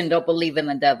believers even don't believe in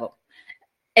the devil.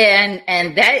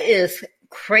 And that is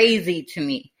crazy to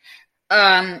me.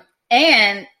 And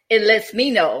it lets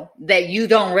me know that you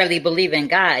don't really believe in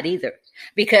God either,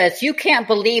 because you can't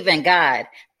believe in God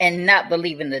and not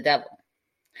believe in the devil.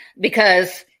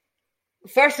 Because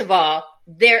first of all,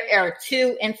 there are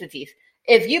two entities.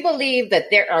 If you believe that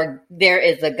there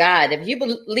is a God, if you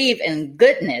believe in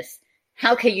goodness,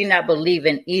 how can you not believe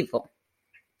in evil?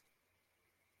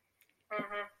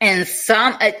 Mm-hmm. And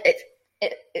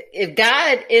if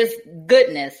God is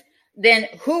goodness, then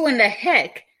who in the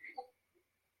heck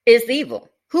is evil?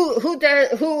 Who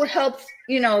helps,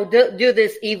 do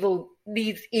these evil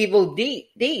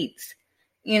deeds?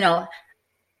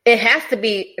 There has to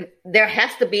be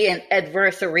an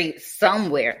adversary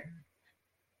somewhere.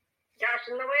 Gosh,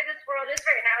 and the way this world is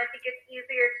right now, I think it's easier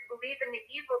to believe in the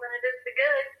evil than it is the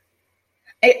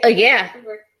good. Yeah.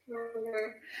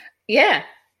 Mm-hmm. Yeah.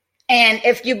 And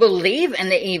if you believe in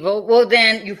the evil, well,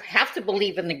 then you have to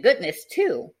believe in the goodness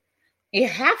too. You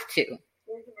have to.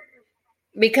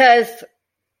 Mm-hmm. Because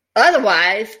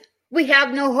otherwise, we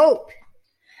have no hope.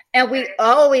 And we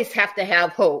always have to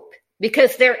have hope,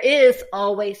 because there is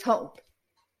always hope.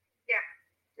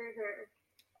 Yeah. Mm-hmm.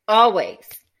 Always.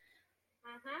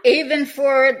 Even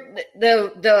for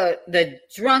the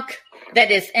drunk that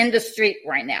is in the street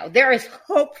right now, there is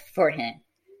hope for him.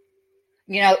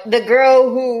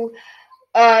 The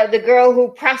girl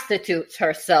who prostitutes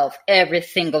herself every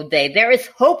single day, there is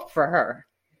hope for her.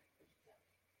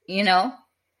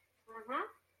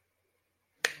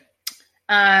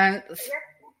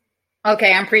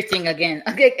 Okay, I'm preaching again.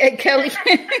 Okay, Kelly.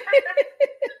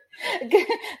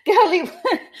 Kelly,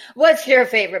 what's your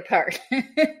favorite part?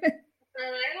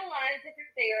 I have a lot of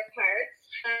different favorite parts,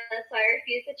 so I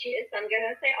refuse to choose, so I'm going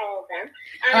to say all of them.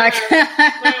 My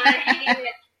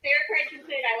favorite parts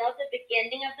include, I love the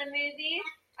beginning of the movie.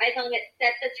 I thought it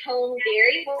set the tone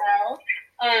very well.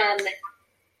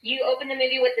 You open the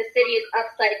movie with the city is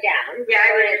upside down. Yeah,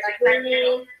 I really it's like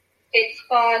raining, it's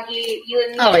foggy, you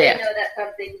immediately know that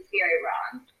something's very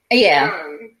wrong. Yeah.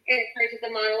 And it starts with the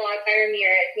monologue by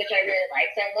Ramirez, which I really like,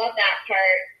 so I love that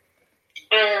part.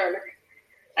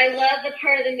 I love the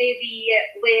part of the movie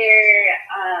where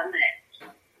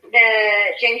the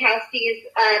Jankowski's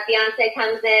fiance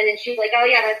comes in and she's like, "Oh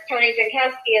yeah, that's Tony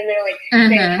Jankowski," and they're like,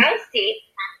 "Jankowski."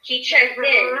 She checks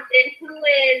in, and who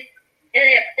is?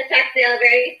 And it's actually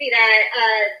very you see that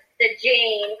the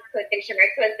Jane quotation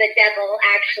marks was the devil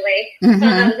actually. So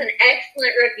that was an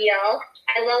excellent reveal.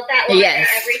 I love that one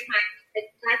every time.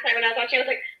 Last time when I was watching, I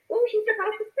was like, "Oh, she's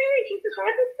about to say.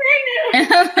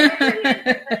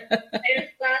 I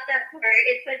just thought that part.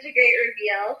 It's such a great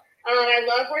reveal. I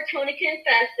love where Tony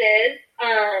confesses.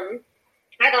 I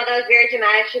thought that was very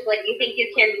dramatic. She's like, "You think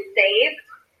you can be saved?"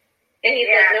 And he's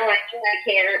like, "No, I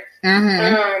can't."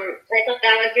 I thought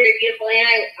that was very beautiful.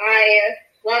 And I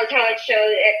loved how it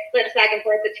showed it flips back and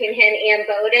forth between him and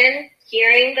Bowden,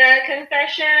 hearing the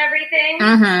confession and everything.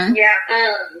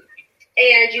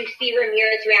 And you see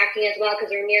Ramirez reacting as well,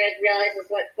 because Ramirez realizes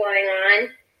what's going on.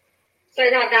 So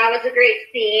I thought that was a great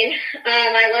scene.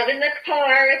 I love in the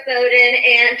car with Bowden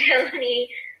and Tony,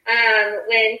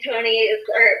 when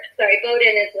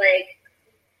Bowden is like,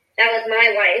 "That was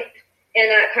my wife in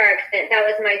that car accident. That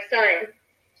was my son.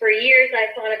 For years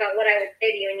I've thought about what I would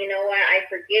say to you, and you know what? I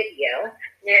forgive you."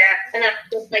 Yeah. And that's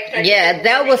just like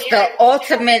that was the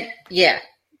ultimate. Yeah,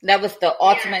 that was the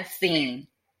ultimate scene.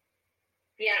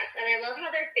 Yes, and I love how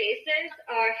their faces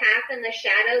are half in the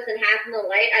shadows and half in the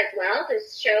light as well, to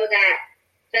show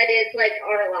that is like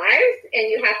our lives, and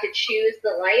you have to choose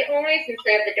the light always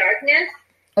instead of the darkness.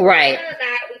 Right. I know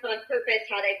that was on purpose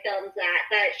how they filmed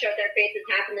that it showed their faces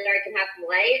half in the dark and half in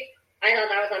the light. I thought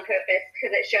that was on purpose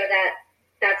because it showed that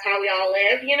that's how we all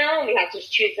live, we have to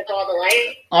choose to follow the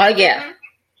light. Oh, yeah.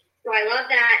 So I love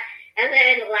that. And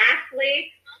then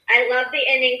lastly, I love the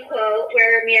ending quote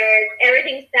where Ramirez,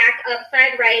 everything's back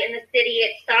upside right in the city,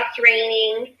 it stops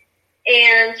raining,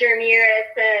 and Ramirez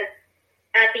says,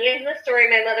 "At the end of the story,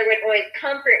 my mother would always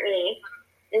comfort me,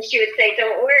 and she would say,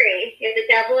 'Don't worry, if the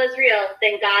devil is real,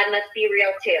 then God must be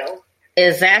real too.'"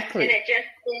 Exactly. And it just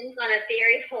ends on a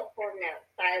very hopeful note.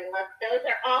 So I love, those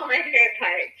are all my favorite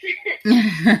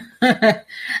parts.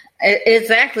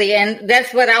 Exactly, and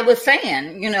that's what I was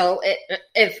saying.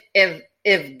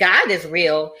 If God is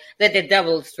real, then the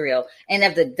devil is real, and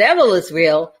if the devil is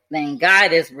real, then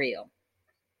God is real.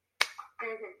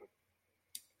 Mm-hmm.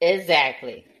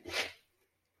 Exactly.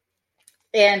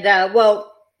 And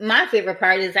well, my favorite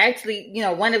part is actually,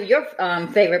 one of your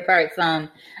favorite parts,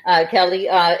 Kelley,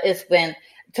 is when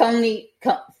Tony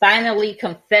finally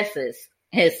confesses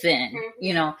his sin.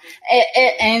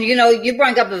 And you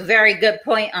brought up a very good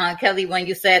point, Kelley, when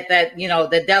you said that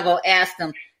the devil asked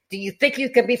him, "Do you think you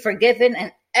could be forgiven?"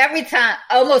 And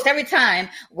almost every time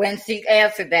when she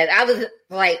answered that, I was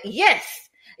like, "Yes."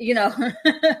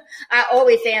 I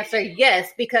always answer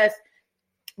yes, because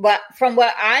from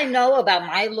what I know about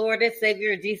my Lord and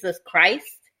Savior Jesus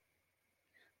Christ,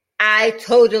 I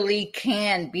totally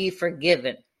can be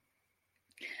forgiven.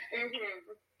 Mm-hmm.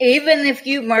 Even if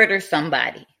you murder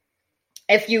somebody,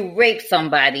 if you rape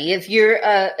somebody, if you're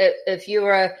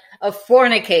a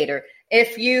fornicator,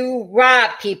 if you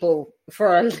rob people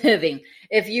for a living,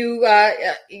 if you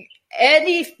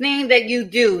anything that you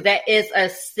do that is a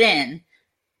sin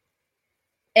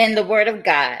in the Word of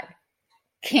God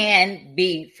can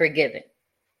be forgiven.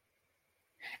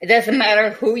 It doesn't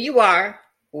matter who you are,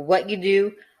 what you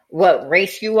do, what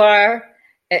race you are.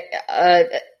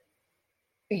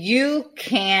 You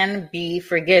can be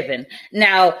forgiven.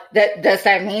 Now, does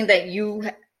that mean that you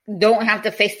don't have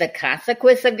to face the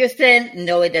consequence of your sin?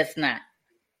 No, it does not.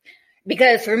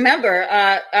 Because remember,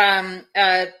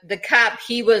 the cop,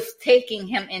 he was taking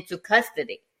him into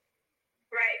custody.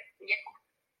 Right.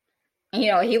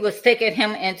 Yeah. He was taking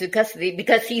him into custody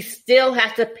because he still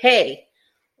has to pay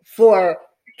for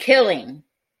killing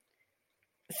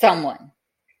someone.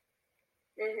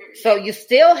 Mm-hmm. So you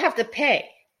still have to pay.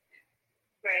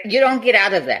 Right. You don't get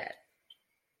out of that.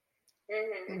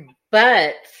 Mm-hmm.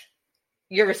 But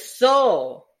your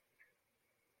soul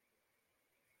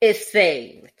is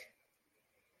saved.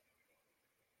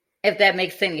 If that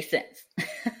makes any sense.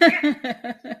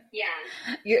 Yeah.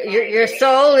 Your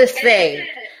soul is saved.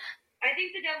 I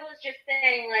think the devil is just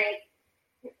saying, like,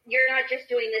 you're not just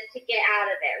doing this to get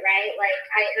out of it, right? Like,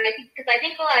 I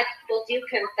think a lot of people do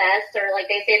confess, or like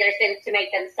they say their sins to make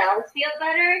themselves feel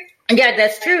better. Yeah,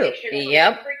 that's true. Sure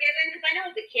Yep. Forgiven, because I know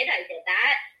as a kid I did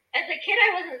that. As a kid, I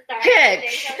wasn't sorry. Kid.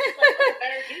 I was like, I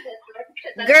better do this.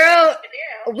 Girl,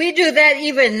 we do that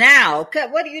even now.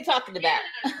 What are you talking about?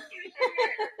 Yeah,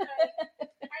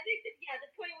 I think that,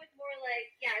 the point was more like,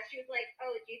 she was like,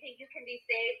 oh, do you think you can be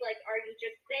saved? Like, are you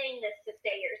just saying this to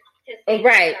say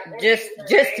right, just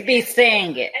to be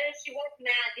saying it. And then she was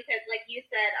mad because, like you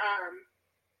said,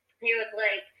 he was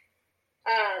like,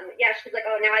 she's like,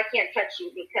 oh, now I can't touch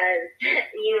you because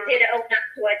you did own up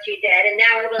to what you did, and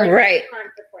now it will have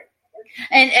consequences.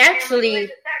 And actually, and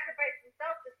sacrifice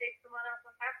himself to save someone else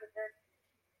on top of it.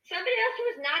 Somebody else who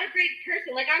was not a great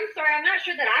person. Like, I'm sorry, I'm not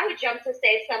sure that I would jump to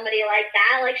save somebody like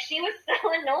that. Like, she was so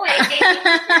annoying.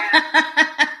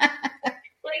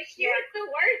 Like, she was the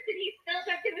worst, and he still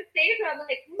jumped in to save her. I'm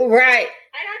like, right.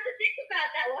 I'd have to think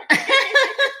about that one.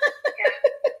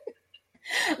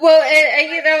 Well,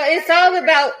 and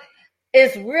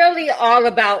it's really all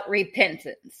about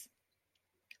repentance.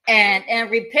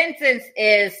 And repentance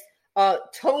is a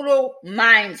total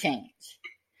mind change.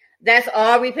 That's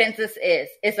all repentance is.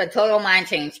 It's a total mind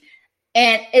change.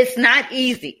 And it's not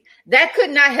easy. That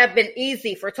could not have been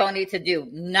easy for Tony to do.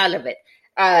 None of it.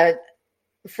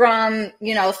 From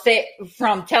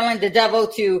telling the devil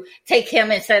to take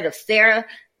him instead of Sarah,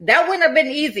 that wouldn't have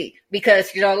been easy because,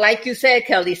 like you said,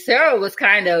 Kelley, Sarah was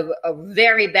kind of a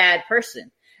very bad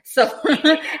person. So,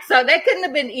 so that couldn't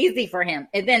have been easy for him.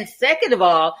 And then second of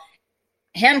all,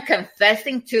 him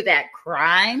confessing to that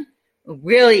crime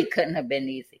really couldn't have been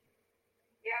easy.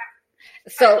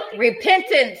 So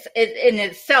repentance in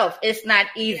itself is not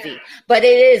easy, but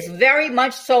it is very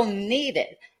much so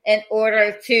needed in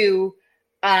order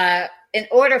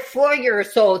for your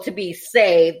soul to be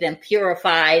saved and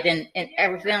purified and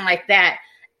everything like that.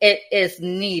 It is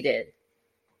needed.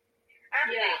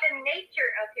 The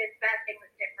nature of his bad thing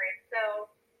was different. So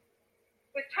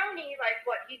with Tony, like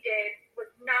what he did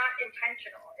was not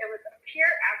intentional. It was a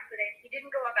pure accident. He didn't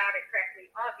go about it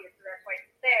correctly, obviously. That's why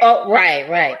he's there. Oh, right.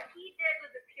 What he did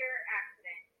was a pure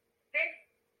accident. This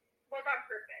was on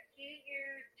purpose. He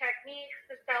used techniques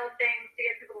to sell things to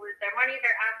get people to lose their money,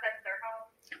 their assets, their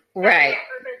homes. Right.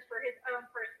 On purpose for his own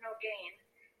personal gain.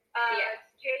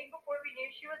 Jane, before we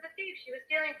knew she was a thief, she was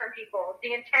stealing from people.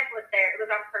 The intent was there. It was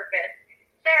on purpose.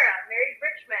 Sarah married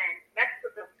rich men, messed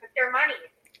with them, took their money.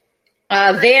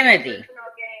 Vanity.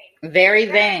 Very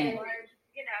vain.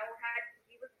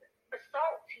 He was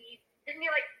assault. Didn't he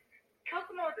like kill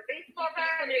someone with a baseball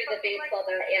bat? The baseball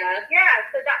that, yeah. Yeah,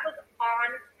 so that was on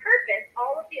purpose.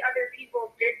 All of the other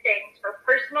people did things for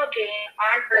personal gain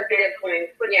on purpose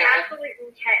with absolute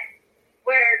intent.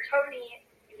 Where Tony,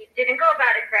 he didn't go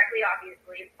about it correctly,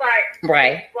 obviously, but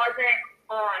it wasn't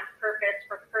on purpose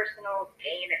for personal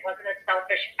gain. It wasn't a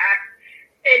selfish act.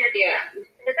 And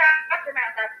his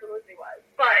aftermath absolutely was.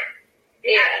 But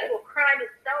the actual crime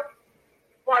itself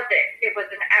wasn't. It was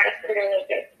an accident. That's a really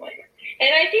good point. And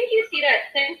I think you see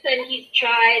that since then he's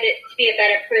tried to be a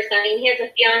better person. I mean, he has a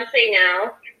fiance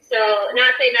now. So,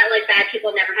 not saying that, like, bad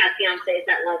people never have fiancés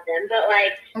that love them, but,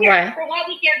 like, for what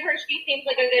we give her, she seems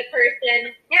like a good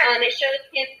person. Yeah. It shows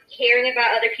him caring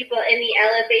about other people in the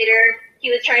elevator. He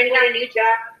was trying to get a new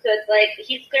job, so it's like,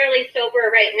 he's clearly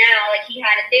sober right now. Like, they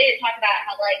didn't talk about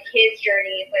how, like, his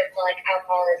journey with, like,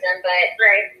 alcoholism, but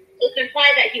it's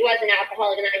implied that he was an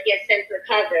alcoholic and that he has since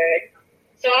recovered.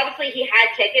 So, obviously, he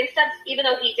had taken steps, even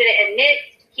though he didn't admit,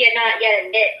 he had not yet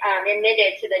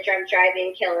admitted to the drunk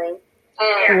driving killing.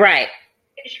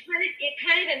 It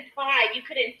kind of implied, you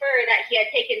could infer that he had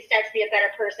taken steps to be a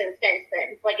better person since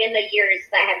then, like in the years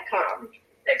that had come.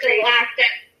 So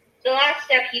the last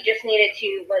step he just needed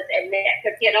to was admit,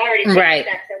 because he had already taken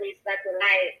steps. At least that's what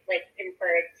I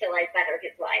inferred to better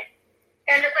his life.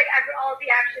 And it's all the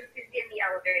actions you see in the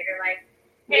elevator,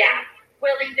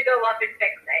 willing to go up and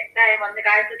fix it. Then when the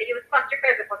guy said that he was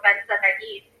claustrophobic, Ben said that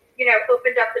he,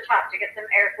 opened up the top to get some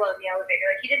airflow in the elevator.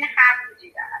 Like, he didn't have to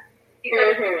do that.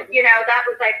 Because, that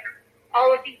was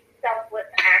all of these selfless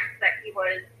acts that he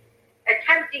was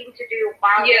attempting to do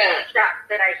while he was stuck,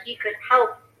 that he could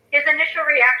help. His initial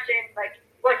reaction,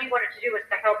 what he wanted to do was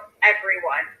to help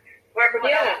everyone. Where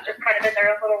everyone else was just kind of in their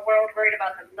own little world, worried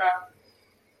about themselves.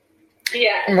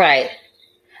 Yeah. Right.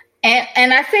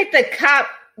 And I think the cop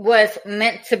was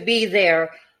meant to be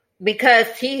there because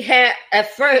he had,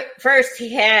 at first he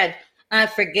had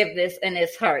unforgiveness in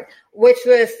his heart, which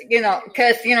was,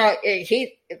 because,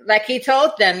 he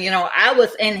told them, I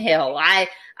was in hell.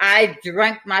 I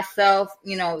drank myself,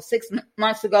 6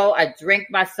 months ago, I drank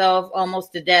myself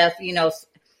almost to death,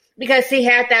 because he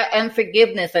had that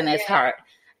unforgiveness in his heart.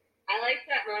 I like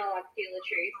that monologue too,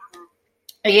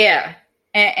 Latrice. Yeah.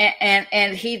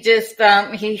 And he just,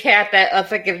 he had that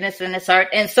unforgiveness in his heart.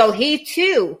 And so he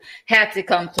too had to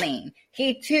come clean.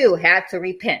 He too had to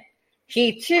repent.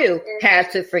 He too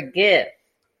had to forgive.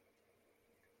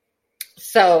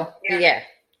 So, Yep.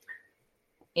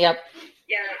 Yeah,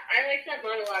 I like that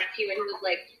monologue too. And he was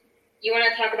like, you want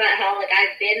to talk about how,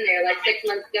 I've been there 6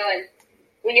 months ago. And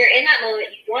when you're in that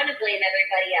moment, you want to blame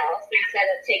everybody else instead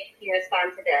of taking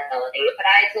responsibility. But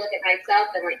I had to look at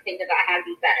myself and, think about how to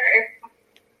be better.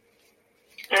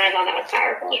 And I thought that was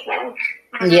powerful. So.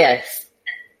 Yes.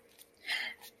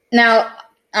 Now,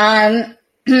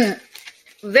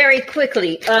 very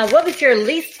quickly, what was your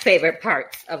least favorite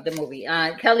part of the movie?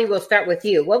 Kelley, we'll start with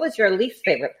you. What was your least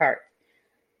favorite part?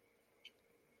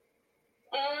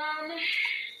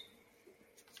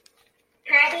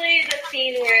 Probably the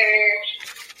scene where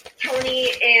Tony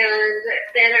and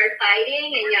Ben are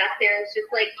fighting, and Sarah's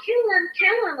just like, kill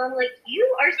him. I'm like, you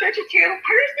are such a terrible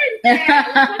person,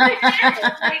 Sarah.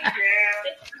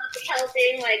 Just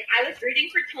helping. I was rooting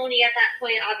for Tony at that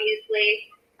point,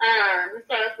 obviously.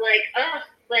 So I was like,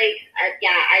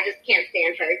 I just can't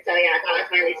stand her. So that was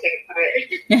my least favorite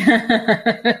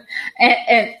part.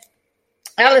 and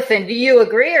Allyson, do you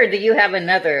agree, or do you have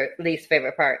another least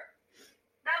favorite part?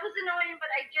 That was annoying, but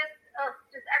I just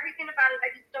everything about it, I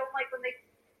just don't like when they,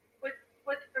 with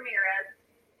Ramirez.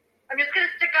 I'm just going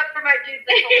to stick up for my dude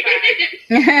the whole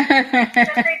time.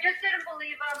 Because they just didn't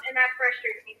believe him, and that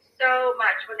frustrated me so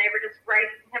much when they were just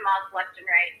writing him off left and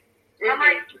right. I'm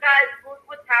like, guys, look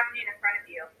what's happening in front of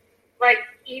you.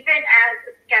 Even as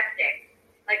a skeptic,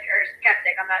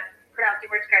 I'm not pronouncing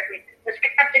words correctly, a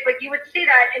skeptic, you would see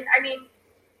that, and I mean,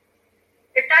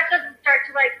 if that doesn't start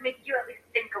to, make you at least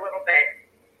think a little bit.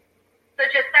 So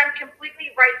just them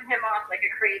completely writing him off like a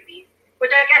crazy,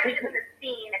 which I guess isn't a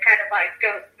scene, it kind of,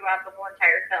 goes throughout the whole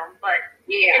entire film, but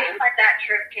anytime that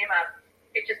trope came up,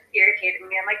 it just irritated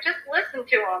me. I'm like, just listen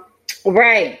to him.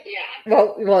 Right. Yeah.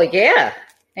 Well, yeah.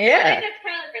 Yeah. I think that's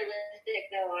probably realistic,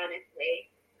 though,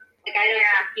 honestly. I know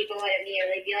some people would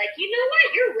immediately be like, you know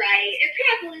what, you're right. It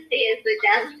probably is the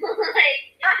devil.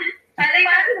 I think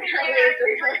that's really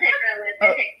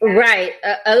realistic. Right.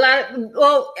 A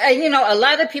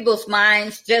lot of people's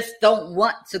minds just don't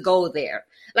want to go there.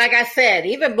 Like I said,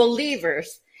 even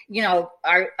believers,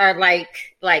 are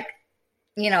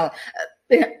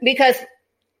because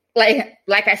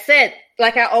like I said,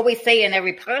 like I always say in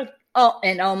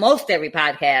in almost every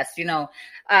podcast,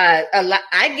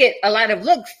 I get a lot of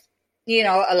looks,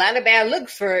 a lot of bad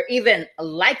looks for even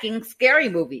liking scary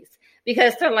movies.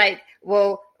 because they're like,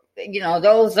 well,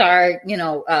 those are,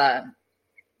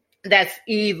 that's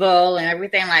evil and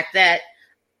everything like that.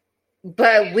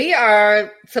 But we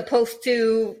are supposed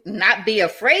to not be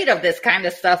afraid of this kind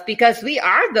of stuff because we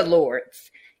are the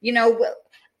Lord's.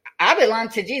 I belong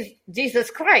to Jesus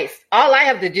Christ. All I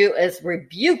have to do is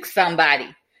rebuke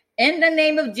somebody in the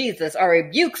name of Jesus, or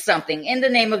rebuke something in the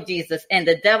name of Jesus, and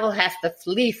the devil has to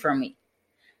flee from me.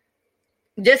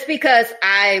 Just because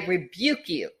I rebuke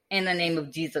you in the name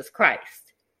of Jesus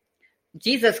Christ.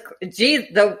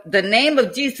 The name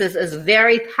of Jesus is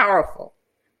very powerful.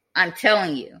 I'm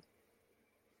telling you.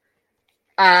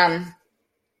 And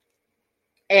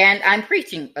I'm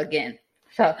preaching again.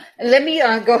 So let me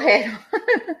go ahead.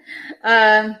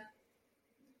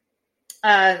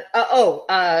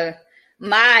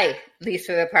 My least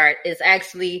favorite part is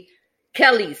actually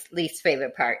Kelly's least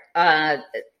favorite part.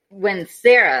 When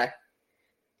Sarah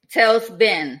tells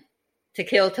Ben to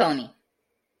kill Tony.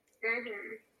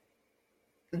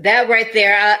 Mm-hmm. That right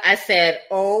there, I said,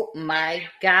 oh my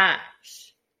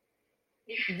gosh.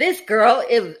 This girl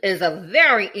is a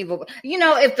very evil.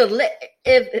 If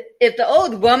the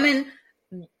old woman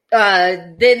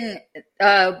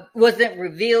wasn't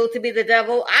revealed to be the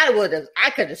devil,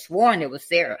 I could have sworn it was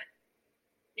Sarah.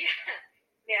 Yeah.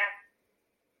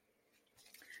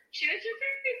 She was just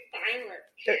very violent.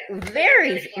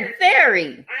 Very. I look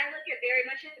at very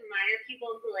much admire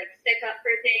people who stick up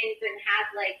for things and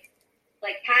have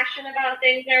passion about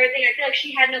things and everything. I feel like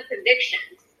she had no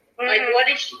convictions. Mm-hmm. What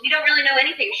did she? You don't really know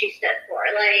anything she stood for.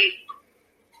 Really,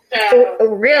 yeah,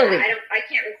 I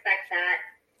can't respect that.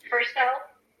 Herself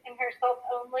and herself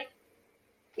only.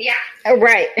 Yeah.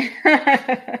 Right.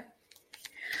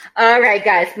 All right,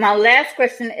 guys. My last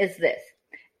question is this: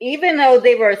 even though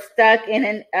they were stuck in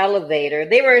an elevator,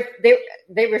 they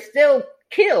were still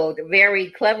killed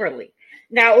very cleverly.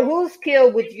 Now, whose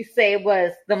kill would you say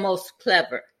was the most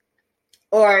clever,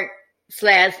 or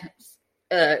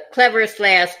clever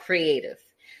 / creative?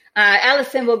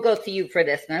 Allyson, we'll go to you for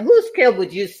this one. Whose kill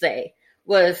would you say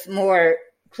was more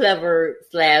clever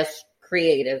 /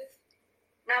 creative?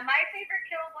 Now, my favorite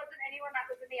kill wasn't anyone that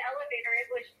was in the elevator. It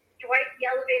was Dwight,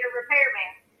 the elevator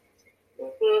repairman.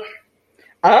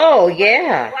 Oh,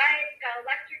 yeah. Dwight got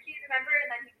electrocuted, remember?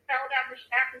 And then he fell down the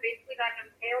shaft and basically got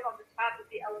impaled on the top of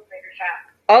the elevator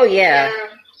shaft. Oh, yeah.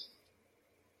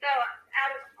 So,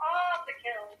 out of all the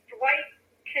kills, Dwight's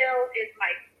kill is my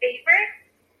favorite.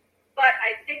 But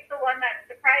I think the one that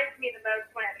surprised me the most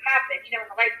when it happened, when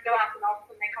the lights go off and all of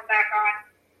a sudden they come back on,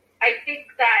 I think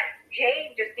that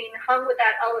Jane just being hung with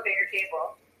that elevator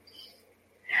cable.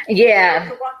 Yeah.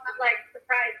 Was the one that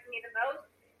surprised me the most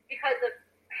because of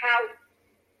how,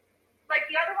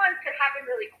 the other ones could happen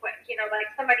really quick.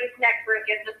 Somebody's neck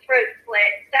broken, the throat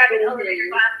split, stabbing elevator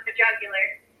glass in the jugular.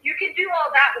 You can do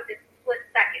all that within a split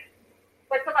second.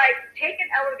 But to take an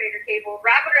elevator cable,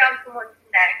 wrap it around someone's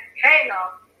neck, hang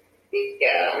them.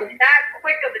 Yeah. That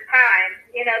quick of a time,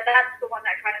 that's the one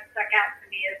that kind of stuck out to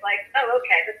me is oh,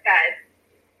 okay, this guy's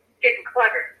getting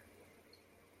clever.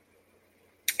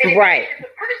 And right. If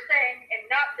it's a person and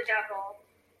not the devil,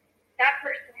 that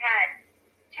person had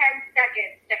 10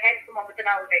 seconds to hang someone with an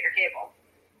elevator cable.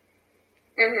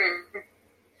 Mm-hmm.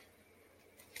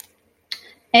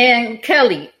 And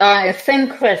Kelly, same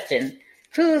question.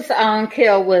 Whose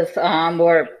kill was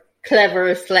more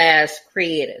clever /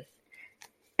 creative,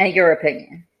 in your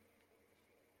opinion?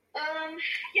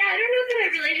 Yeah, I don't know that I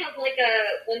really have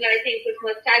one that I think was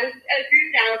most. I agree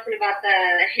with Allyson about the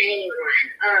hanging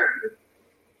one.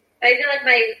 I feel like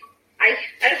I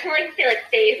don't like to say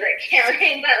favorite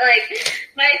killing, but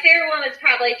my favorite one was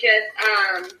probably just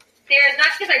Sarah's.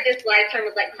 Not because I disliked her and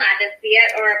was glad to see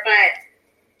it, but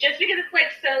just because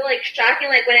it's so shocking.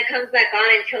 When it comes back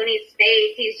on in Tony's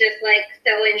face, he's just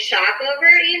so in shock over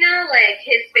it.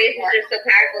 His face is just so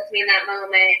powerful to me in that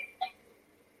moment.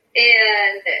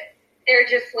 And they're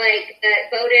just that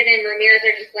Bowden and Ramirez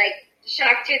are just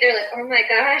shocked too. They're oh my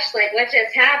gosh, what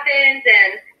just happened?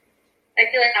 And I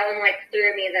feel that one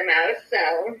threw me the most.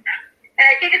 So, and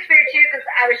I think it's weird too because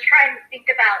I was trying to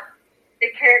think about the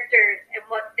characters and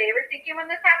what they were thinking when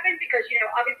this happened because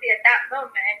obviously at that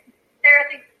moment Sarah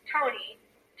thinks it's Tony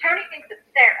thinks it's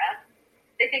Sarah.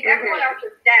 They think everyone else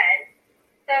is dead.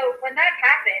 So when that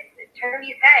happens in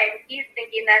Tony's head, he's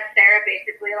thinking that Sarah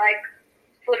basically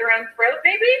slit her own throat,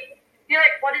 maybe? You're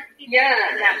what is he doing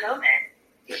in that moment?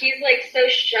 He's so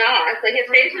shocked. His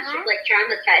face was just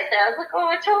traumatized. I was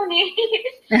oh, Tony.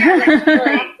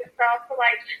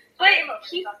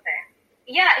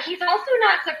 He's also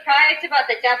not surprised about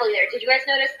the devil either. Did you guys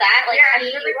notice that?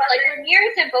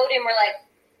 Ramirez and Bowden were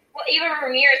well, even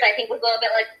Ramirez, I think, was a little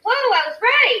bit whoa, I was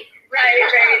right.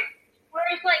 Right.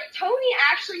 Whereas, like, Tony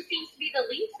actually seems to be the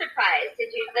least surprised.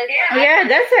 Did you? Yeah,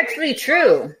 that's actually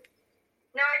true.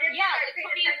 No, I didn't. Yeah,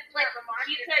 Tony, like,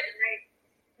 he said,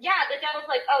 yeah, the devil's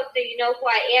like, oh, so you know who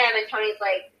I am? And Tony's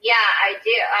like, yeah, I do.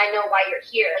 I know why you're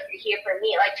here. Like, you're here for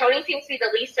me. Like, Tony seems to be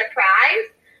the least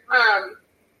surprised.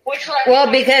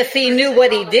 Because he knew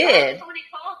what he did. Tony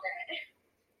called it.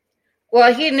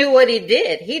 Well, he knew what he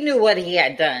did. He knew what he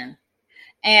had done.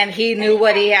 And he knew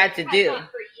what he had to do. For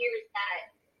years that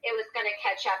it was going to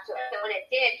catch up to it. So when it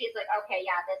did, he's like, okay,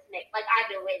 yeah, this makes, like, I've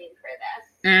been waiting for this.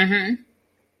 Mm-hmm.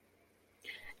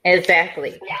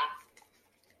 Exactly. Yeah.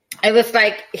 It was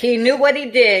like he knew what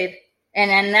he did, and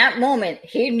in that moment,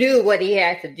 he knew what he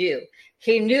had to do.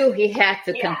 He knew he had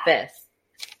to confess.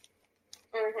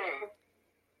 Mm-hmm.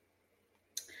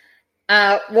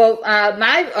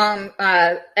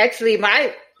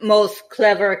 My most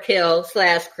clever kill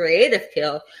 / creative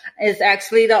kill is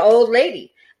actually the old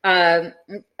lady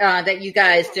that you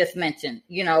guys just mentioned.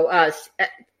 You know,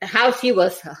 how she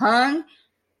was hung.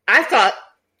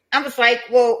 I was like,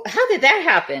 well, how did that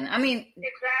happen? I mean,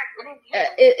 exactly.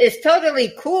 It's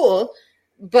totally cool,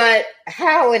 but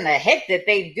how in the heck did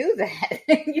they do that?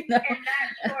 You know? In that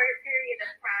short period of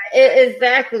time.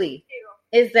 Exactly.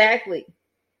 Exactly.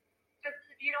 Just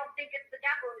if you don't think it's the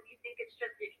devil, you think it's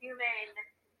just a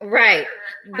human. Right.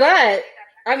 But,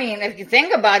 I mean, if you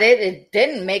think about it, it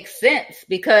didn't make sense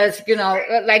because, you know,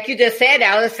 like you just said,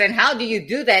 Allyson, how do you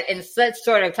do that in such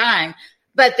sort of time?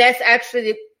 But that's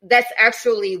actually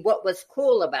what was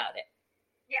cool about it.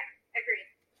 Yeah, agreed.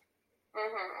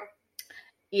 Mm-hmm.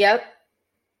 Yep.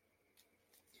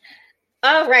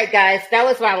 All right, guys, that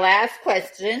was my last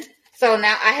question. So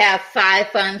now I have 5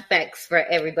 fun facts for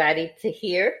everybody to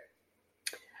hear.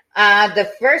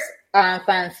 The first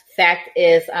fun fact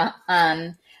is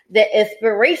the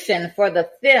inspiration for the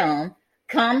film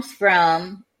comes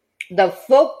from the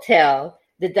folktale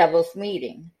The Devil's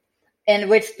Meeting, in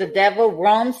which the devil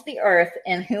roams the earth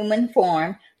in human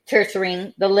form,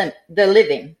 torturing the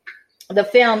living. The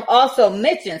film also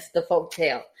mentions the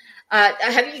folktale.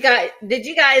 Did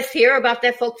you guys hear about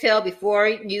that folktale before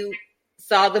you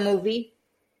saw the movie?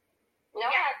 No,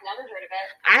 I've never heard of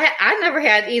it. I never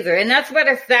had either. And that's a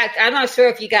matter of fact, I'm not sure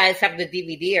if you guys have the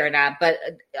DVD or not, but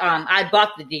I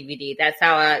bought the DVD. That's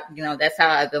how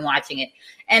I've been watching it.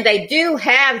 And they do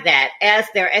have that as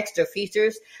their extra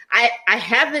features. I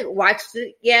haven't watched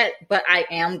it yet, but I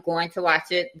am going to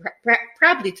watch it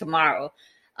probably tomorrow.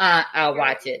 I'll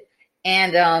watch it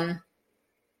and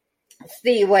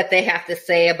see what they have to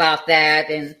say about that,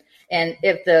 and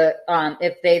if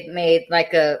they've made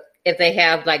if they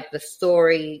have like the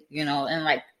story, you know, in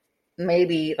like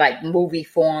maybe like movie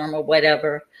form or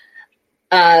whatever.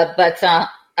 But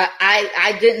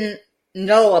I didn't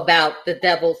know about the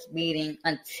Devil's Meeting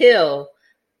until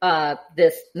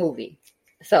this movie,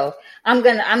 so I'm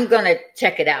gonna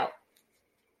check it out.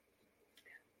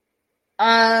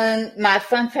 My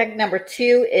fun fact number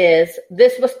 2 is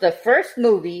this was the first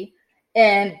movie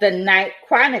in the Night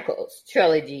Chronicles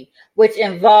trilogy, which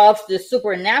involves the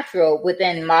supernatural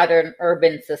within modern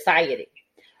urban society.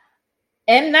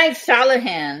 M. Night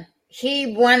Shyamalyn,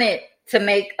 he wanted to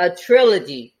make a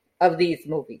trilogy of these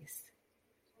movies.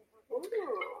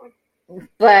 Ooh.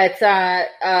 But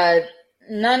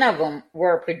none of them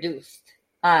were produced.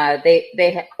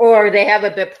 They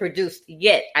haven't been produced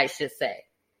yet, I should say.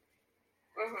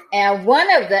 Mm-hmm. And one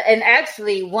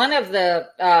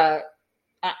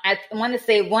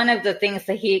of the things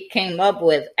that he came up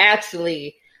with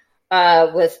actually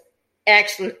was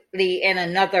actually in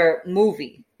another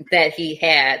movie that he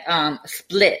had,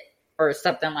 Split or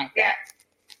something like that.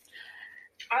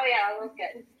 Oh yeah, that was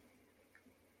good.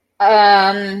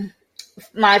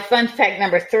 My fun fact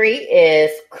number 3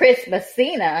 is Chris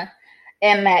Messina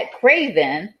and Matt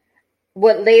Craven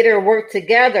would later work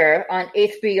together on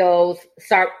HBO's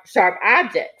Sharp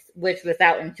Objects, which was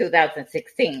out in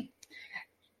 2016.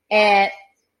 And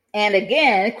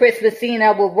again, Chris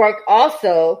Messina would work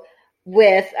also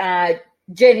with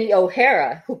Jenny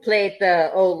O'Hara, who played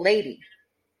the old lady.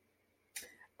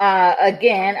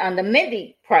 Again, on the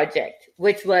Mindy Project,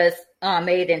 which was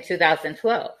made in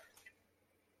 2012.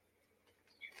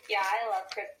 Yeah, I love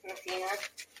Chris Messina.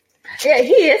 Yeah,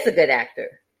 he is a good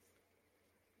actor.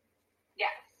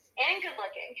 Yes, and good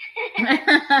looking.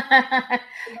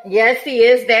 Yes, he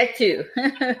is that too.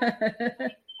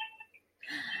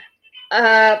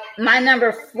 My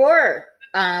number 4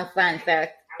 fun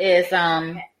fact is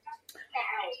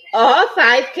all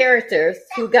 5 characters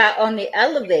who got on the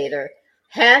elevator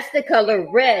has the color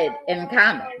red in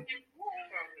common.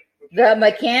 The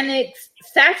mechanic's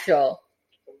satchel,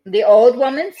 the old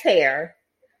woman's hair,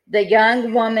 the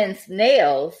young woman's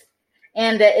nails,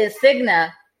 and the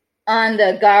insignia on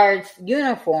the guard's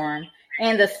uniform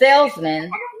and the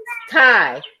salesman's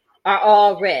tie are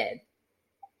all red.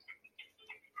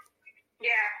 Yeah.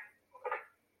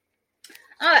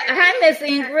 Hi, Miss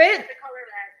Ingrid. The color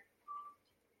red.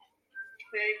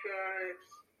 Hey,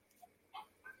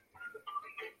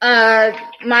 guys.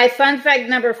 My fun fact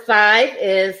number 5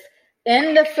 is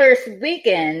in the first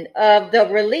weekend of the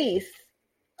release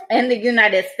in the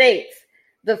United States,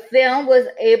 the film was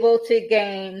able to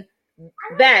gain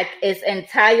back its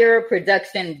entire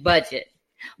production budget,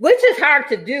 which is hard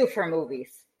to do for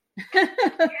movies.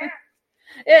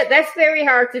 Yeah, that's very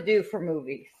hard to do for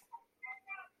movies.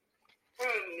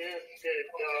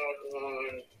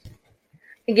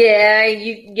 Yeah,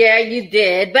 you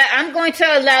did. But I'm going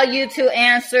to allow you to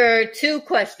answer 2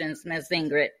 questions, Ms.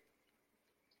 Ingrid.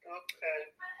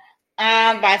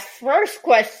 Okay. My first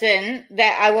question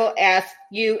that I will ask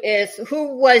you is,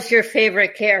 who was your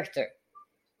favorite character?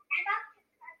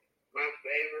 My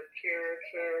favorite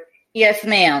character? Yes,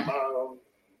 ma'am. Oh,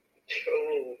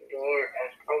 Lord.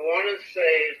 I want to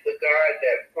say the guy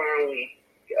that finally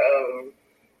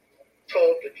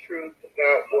told the truth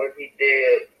about what he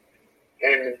did.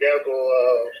 And the devil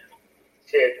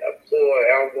said, boy,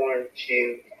 I want you.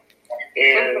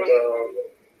 And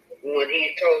when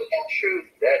he told the truth,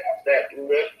 that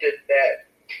lifted that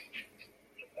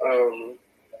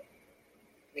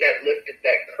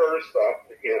curse off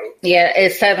of him. Yeah,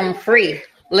 it set him free,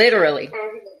 literally.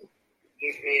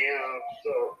 Yeah,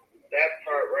 so that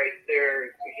part right there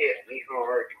hit me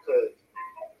hard because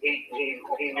he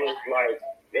was like,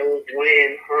 it was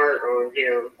weighing hard on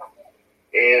him.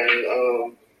 And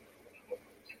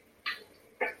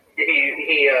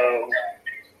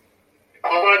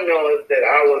all I know is that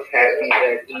I was happy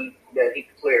that he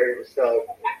cleared himself,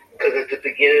 because at the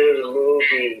beginning of the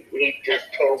movie he just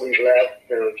totally left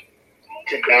them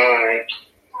to die,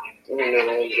 but you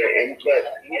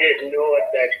didn't know at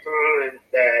that time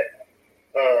that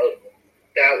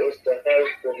that was the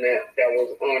husband that was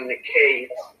on the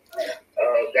case,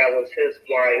 that was his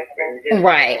wife and his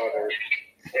daughter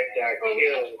that got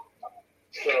killed.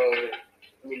 So,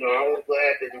 I was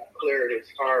glad that he cleared his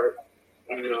heart,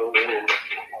 and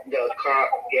the cop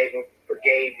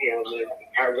forgave him, and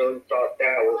I really thought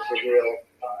that was a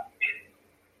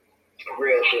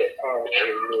real good part of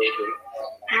the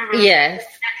movie.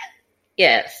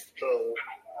 Yes. So,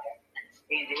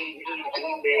 he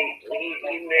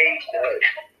made a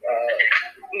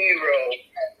hero,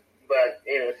 but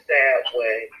in a sad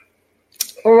way.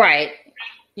 Right.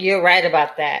 You're right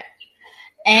about that.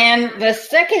 And the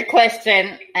second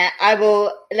question, I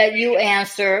will let you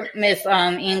answer, Miss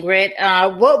Ingrid.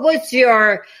 What was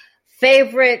your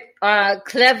favorite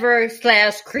clever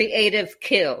 / creative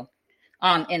kill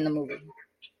in the movie?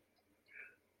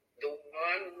 The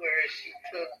one where she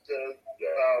took the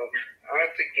I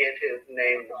forget his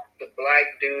name, the black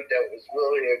dude that was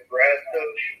really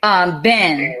aggressive.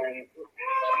 Ben.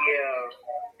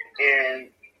 And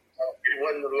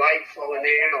when the lights went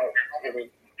out and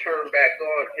turned back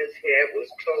on, his head was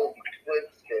totally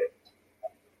twisted.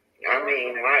 I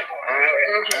mean, I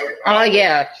was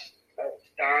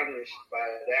astonished by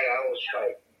that. I was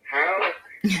like, how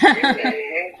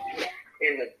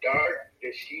in the dark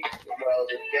did she,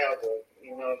 the devil,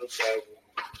 the devil.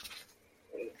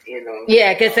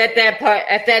 Yeah, because at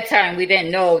that time, we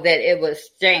didn't know that it was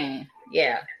Jane.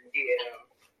 Yeah.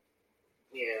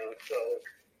 So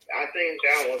I think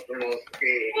that was the most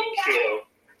creative kill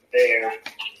there.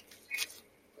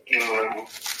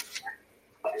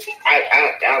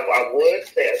 I would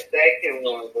say a second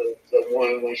one was the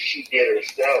one when she did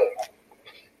herself.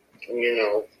 The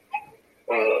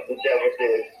devil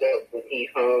did himself when he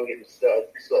hung himself,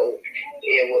 so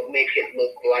it would make it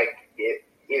look like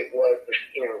it wasn't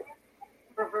him.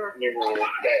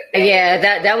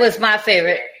 That was my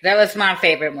favorite. That was my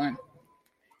favorite one.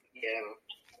 Yeah.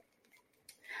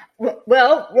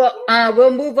 Well,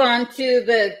 we'll move on to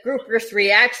the groupers'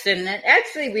 reaction. And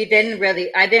actually, I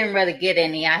didn't really get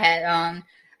any. I had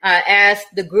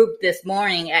asked the group this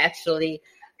morning, actually,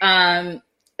 how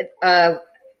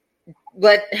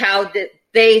did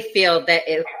they feel that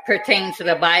it pertains to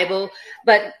the Bible,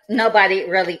 but nobody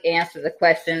really answered the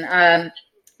question.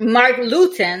 Mark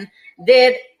Luton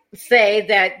did say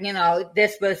that,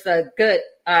 this was a good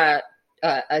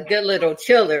little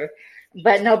chiller,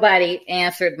 but nobody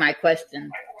answered my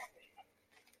question.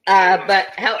 But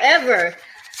however,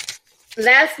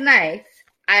 last night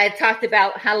I talked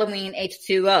about Halloween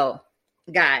H2O,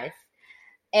 guys.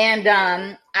 And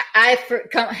I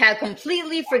had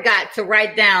completely forgot to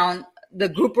write down the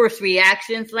groupers'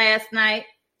 reactions last night.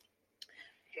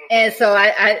 And so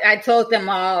I told them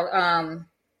all,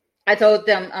 I told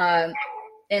them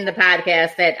in the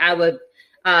podcast that I would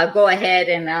go ahead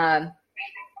and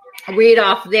read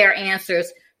off their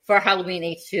answers for Halloween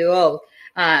H2O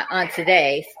on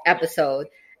today's episode.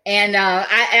 And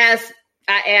I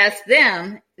asked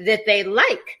them that they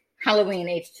like Halloween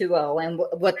H2O and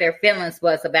what their feelings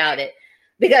was about it.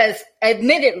 Because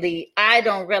admittedly, I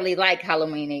don't really like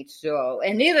Halloween H2O,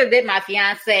 and neither did my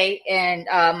fiance and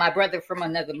my brother from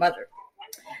another mother.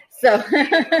 So,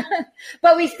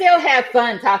 but we still have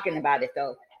fun talking about it,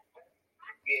 though.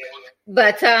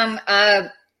 But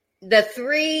the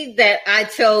three that I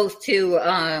chose to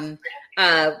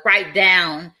write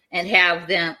down and have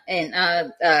them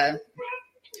and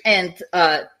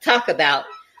talk about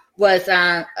was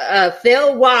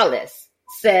Phil Wallace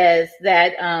says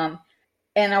that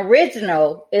an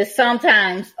original is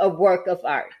sometimes a work of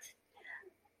art.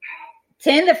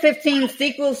 10 to 15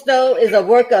 sequels, though, is a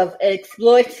work of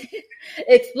exploitative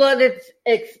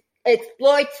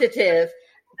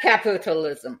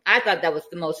capitalism. I thought that was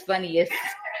the most funniest.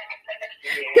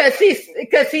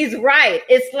 Because he's right.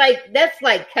 It's like, that's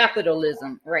like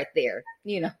capitalism right there,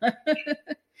 you know.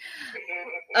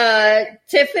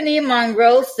 Tiffany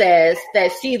Monroe says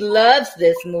that she loves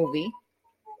this movie.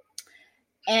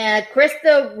 And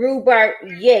Krista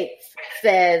Rubart Yates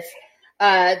says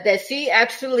that she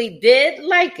actually did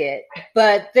like it,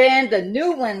 but then the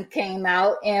new one came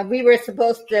out and we were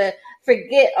supposed to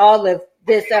forget all of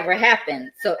this ever happened.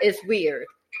 So it's weird.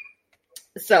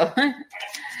 So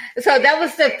that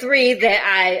was the three that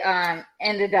I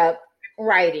ended up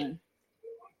writing.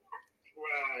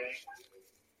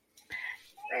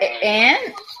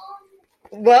 And,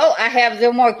 well, I have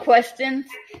no more questions,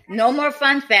 no more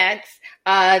fun facts.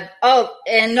 And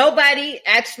nobody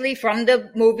actually from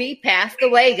the movie passed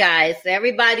away, guys.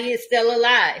 Everybody is still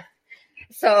alive.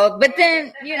 So, but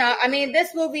then, you know, I mean,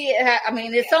 this movie, I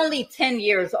mean, it's only 10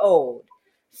 years old.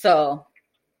 So,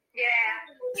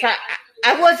 so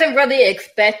I wasn't really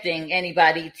expecting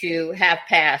anybody to have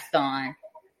passed on.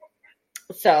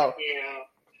 So,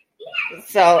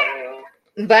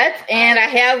 and I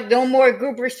have no more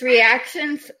groupers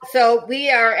reactions. So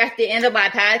we are at the end of my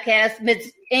podcast.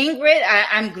 Ms. Ingrid,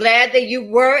 I'm glad that you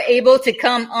were able to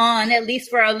come on at least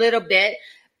for a little bit.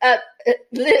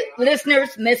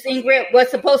 Listeners, Miss Ingrid was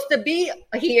supposed to be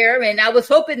here, and I was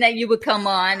hoping that you would come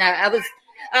on. I was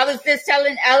just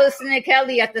telling Allyson and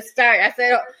Kelley at the start. I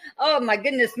said, "Oh my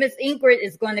goodness, Miss Ingrid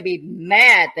is going to be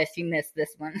mad that she missed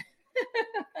this one." Yeah,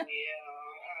 I am.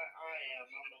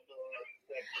 I'm a little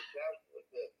upset because that was a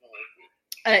good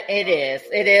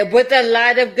movie. It is with a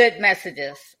lot of good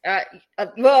messages.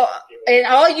 Well, and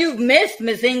all you've missed,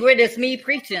 Miss Ingrid, is me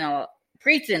preaching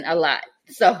a lot.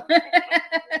 So, I like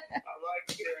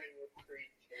hearing you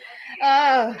preach.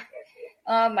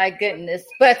 Oh my goodness!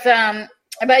 But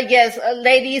yes,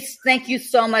 ladies, thank you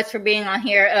so much for being on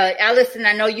here. Allyson,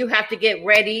 I know you have to get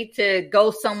ready to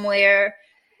go somewhere,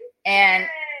 and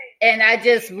I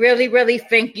just really, really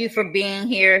thank you for being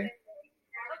here.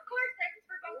 Of course, thanks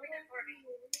for voting for me.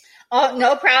 Oh,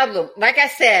 no problem. Like I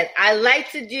said, I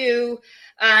like to do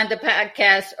the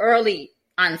podcast early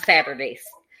on Saturdays.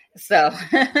 So,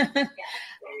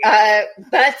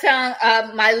 but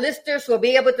my listeners will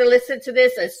be able to listen to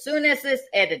this as soon as it's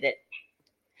edited.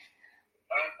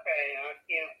 Okay, I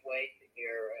can't wait to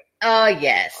hear it. Oh,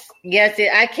 yes,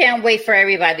 I can't wait for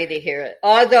everybody to hear it.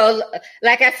 Although,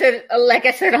 like I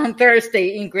said on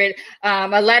Thursday, Ingrid,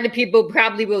 a lot of people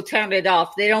probably will turn it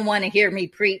off. They don't want to hear me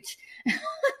preach.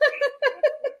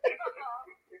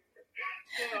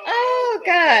 Oh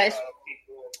gosh.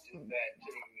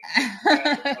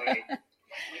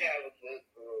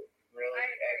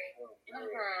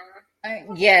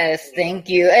 Yes, thank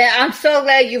you. And I'm so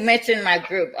glad you mentioned my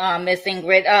group, Miss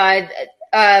Ingrid.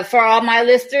 For all my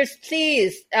listeners,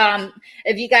 please,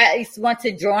 if you guys want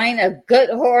to join a good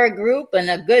horror group and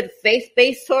a good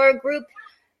faith-based horror group,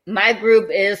 my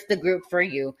group is the group for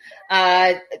you.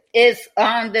 It's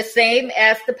the same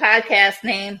as the podcast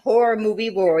name, Horror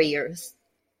Movie Warriors.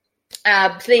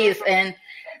 Please, and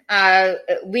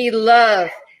we love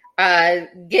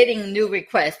getting new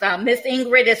requests. Miss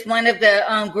Ingrid is one of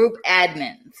the group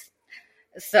admins.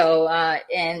 So,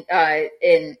 and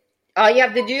all you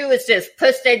have to do is just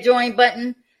push that join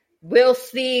button. We'll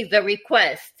see the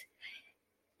request,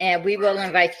 and we will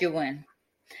invite you in.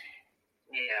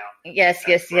 Yeah. Yes.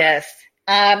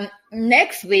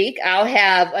 Next week, I'll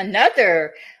have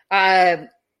another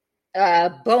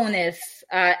bonus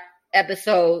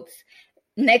episodes.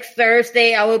 Next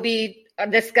Thursday, I will be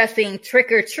discussing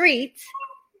Trick or Treat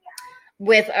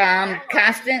with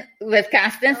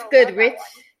Constance Goodrich,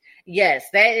 Yes,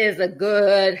 that is a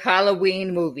good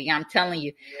Halloween movie. I'm telling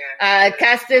you.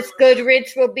 Costas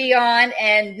Goodrich will be on,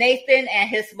 and Nathan and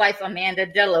his wife Amanda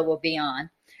Dilla will be on.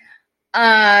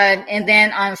 And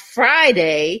then on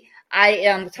Friday, I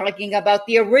am talking about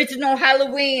the original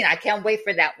Halloween. I can't wait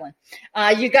for that one.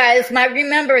 You guys might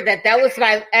remember that was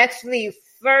my actually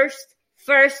first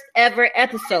ever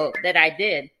episode that I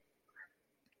did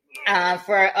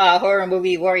for Horror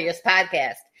Movie Warriors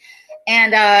podcast.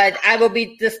 And I will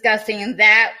be discussing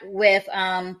that with,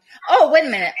 wait a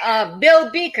minute. Bill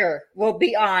Beaker will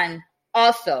be on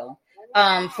also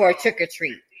for Trick or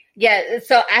Treat. Yeah,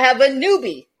 so I have a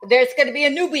newbie. There's going to be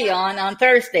a newbie on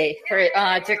Thursday for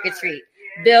Trick or Treat.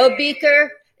 Bill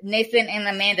Beaker, Nathan and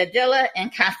Amanda Dilla,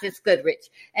 and Constance Goodrich.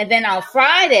 And then on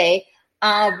Friday,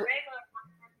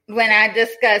 when I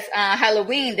discuss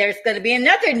Halloween, there's going to be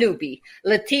another newbie,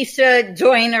 Letitia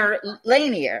Joyner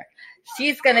Lanier.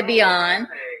 She's going to be on.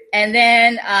 And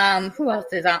then, who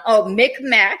else is on? Oh, Mick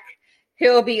Mack.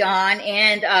 He'll be on.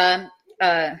 And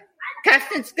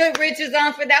Constance Goodrich is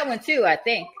on for that one, too, I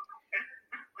think.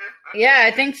 Yeah,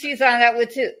 I think she's on that one,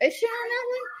 too. Is she on that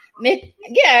one?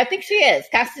 Yeah, I think she is.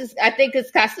 I think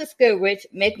it's Constance Goodrich,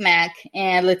 Mick Mack,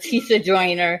 and Letitia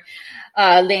Joyner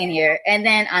Lanier. And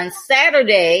then on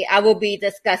Saturday, I will be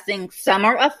discussing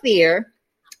Summer of Fear.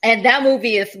 And that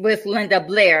movie is with Linda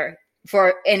Blair.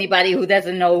 For anybody who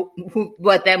doesn't know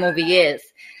what that movie is.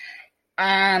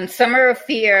 Summer of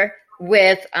Fear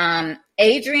with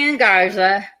Adrian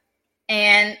Garza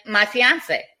and my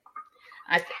fiance.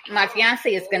 My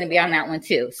fiance is going to be on that one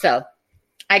too. So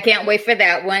I can't wait for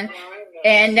that one.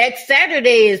 And next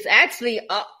Saturday is actually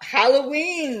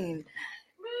Halloween.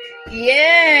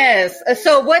 Yes.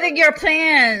 So what are your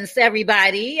plans,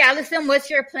 everybody? Allyson, what's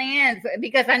your plans?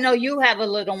 Because I know you have a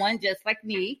little one just like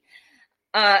me.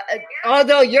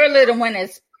 Although your little one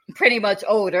is pretty much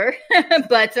older,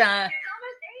 but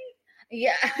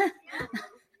yeah.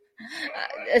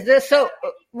 So,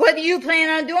 what do you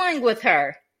plan on doing with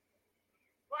her?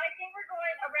 Well, I think we're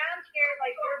going around here.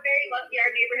 Like we're very lucky.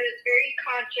 Our neighborhood is very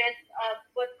conscious of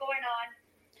what's going on.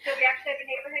 So we actually have a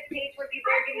neighborhood page where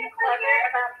people are getting clever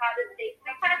about how to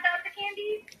safely pass out the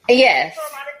candy. Yes. So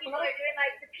a lot of people are doing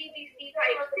like the PVC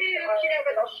type tubes,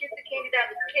 where they'll shoot the candy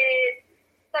down to the kids.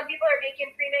 Some people are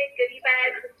making pre-made goodie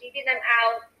bags and leaving them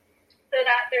out so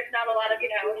that there's not a lot of,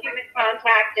 human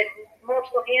contact and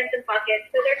multiple hands and buckets.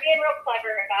 So they're being real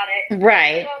clever about it.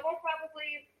 Right. So we'll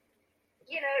probably,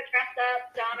 dress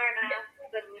up, don our masks,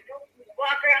 and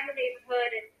walk around the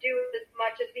neighborhood and do as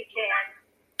much as we can.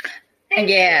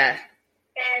 Yeah.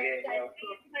 And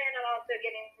we plan on also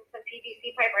getting some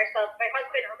PVC pipe ourselves. My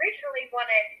husband originally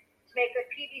wanted to make a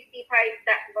PVC pipe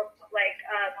that looked like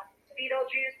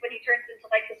Beetlejuice when he turns into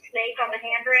like a snake on the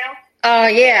handrail. Oh,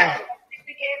 yeah.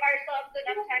 We gave ourselves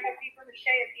enough time to paper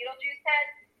mache a Beetlejuice head,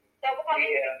 so we'll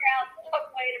probably figure out some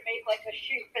way to make like a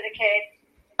chute for the kids.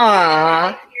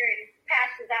 Aww. Here and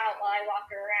passes out while I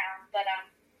walk her around, but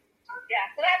yeah.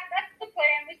 So that's the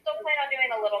plan. We still plan on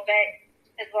doing a little bit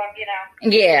as well,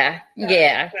 Yeah,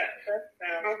 yeah.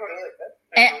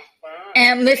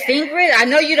 And Miss Ingrid, I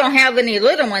know you don't have any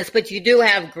little ones, but you do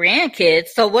have grandkids.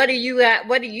 So what are you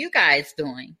guys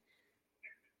doing?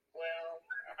 Well,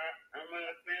 I'm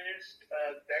gonna finish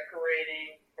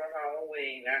decorating for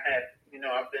Halloween.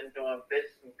 I've been doing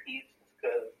bits and pieces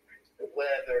because the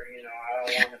weather. I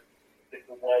don't want the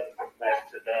weather to mess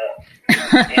it up.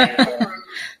 And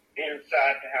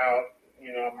inside the house,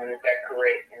 I'm gonna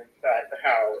decorate inside the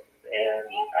house, and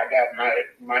I got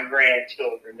my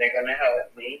grandchildren. They're gonna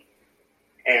help me.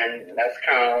 And that's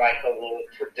kind of like a little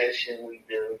tradition we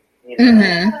do.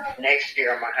 Next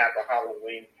year I'm going to have a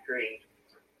Halloween tree.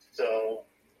 So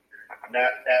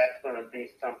that's going to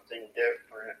be something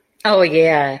different. Oh,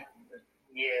 yeah.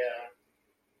 Yeah.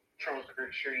 Trunk or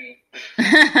treat.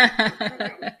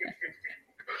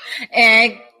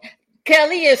 And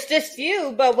Kellly, it's just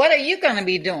you, but what are you going to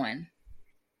be doing?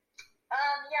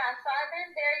 So I've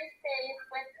been very safe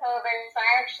with COVID, so I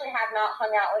actually have not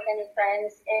hung out with any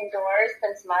friends indoors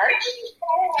since March.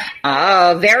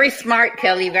 Oh, very smart,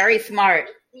 Kellly, very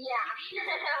smart. Yeah,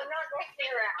 I'm not going to stay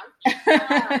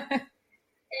around.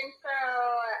 And so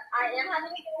I am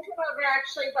having a friend over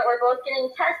actually, but we're both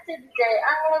getting tested the day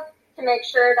of to make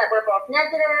sure that we're both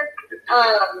negative.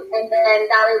 And then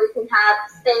that way we can have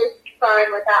safe fun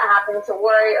without having to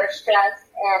worry or stress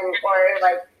or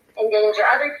like endanger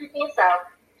other people. So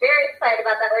very excited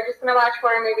about that. We're just going to watch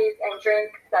horror movies and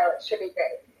drink, so it should be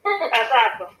great. That's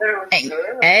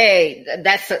awesome. Hey,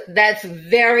 that's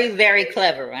very, very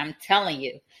clever. I'm telling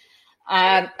you.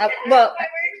 That's why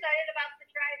we're excited about the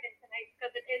drive-in tonight,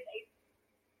 because it is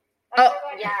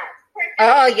Yes.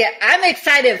 Oh yeah, I'm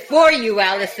excited for you,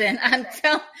 Allyson. I'm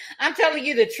telling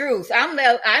you the truth. I'm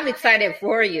excited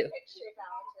for you.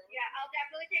 Yeah, I'll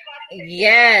definitely take lots of pictures.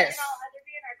 Yes. And I'll either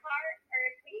be in our car, or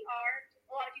if we are,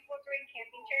 a lot of people bring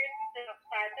camping chairs and sit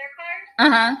outside their cars.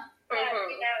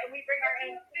 And we bring our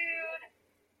own food,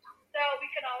 so we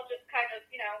can all just kind of,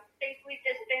 safely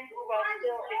distance while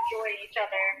still enjoying each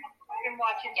other and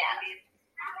watching movies.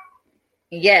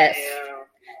 Yes. Yeah.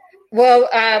 Well,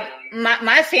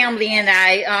 my family and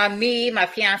I, me, my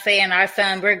fiance, and our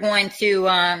son, we're going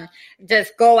to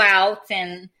just go out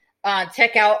and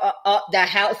check out the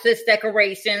house's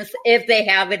decorations if they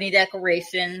have any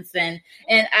decorations, and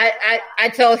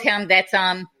I told him that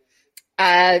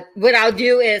what I'll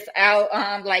do is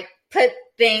I'll like put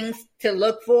things to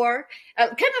look for,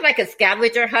 kind of like a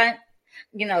scavenger hunt.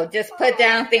 Just put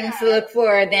down things to look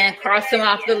for, and then cross them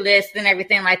off the list and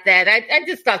everything like that. I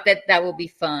just thought that would be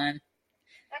fun.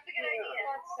 That's a good idea.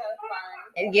 That's so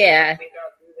fun. Yeah. I think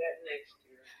I'll do that next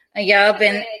year. Yup,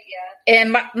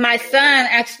 and my son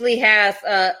actually has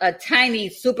a tiny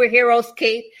superheroes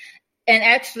cape, and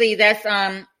actually that's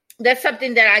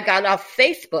something that I got off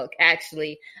Facebook.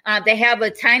 Actually, they have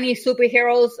a tiny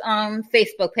superheroes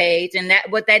Facebook page, and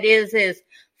what that is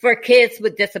for kids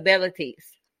with disabilities.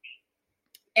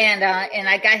 And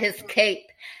I got his cape,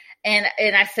 and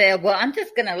I said, well, I'm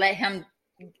just gonna let him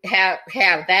have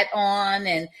that on,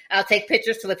 and I'll take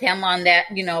pictures with him on that,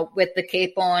 with the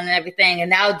cape on and everything,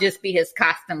 and that'll just be his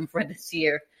costume for this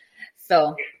year.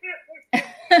 So,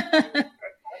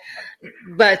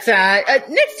 but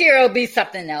next year it'll be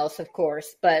something else, of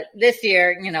course. But this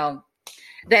year,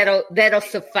 that'll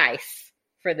suffice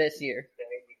for this year.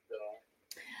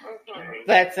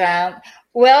 But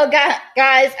well,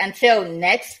 guys, until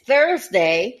next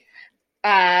Thursday,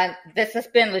 this has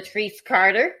been Latrice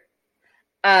Carter,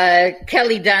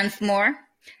 Kellly Dunsmore,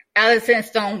 Allyson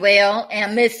Weil,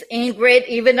 and Miss Ingrid.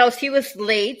 Even though she was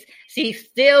late, she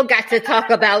still got to talk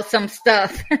about some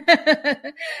stuff. Yay!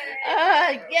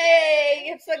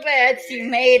 I'm so glad she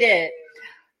made it.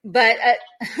 But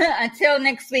until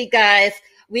next week, guys,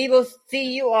 we will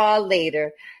see you all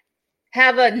later.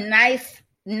 Have a nice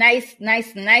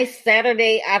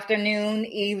Saturday afternoon,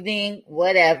 evening,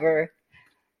 whatever.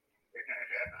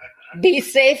 Be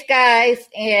safe, guys,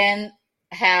 and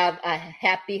have a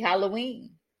happy Halloween.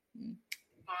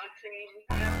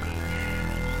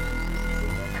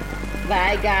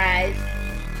 Bye, guys.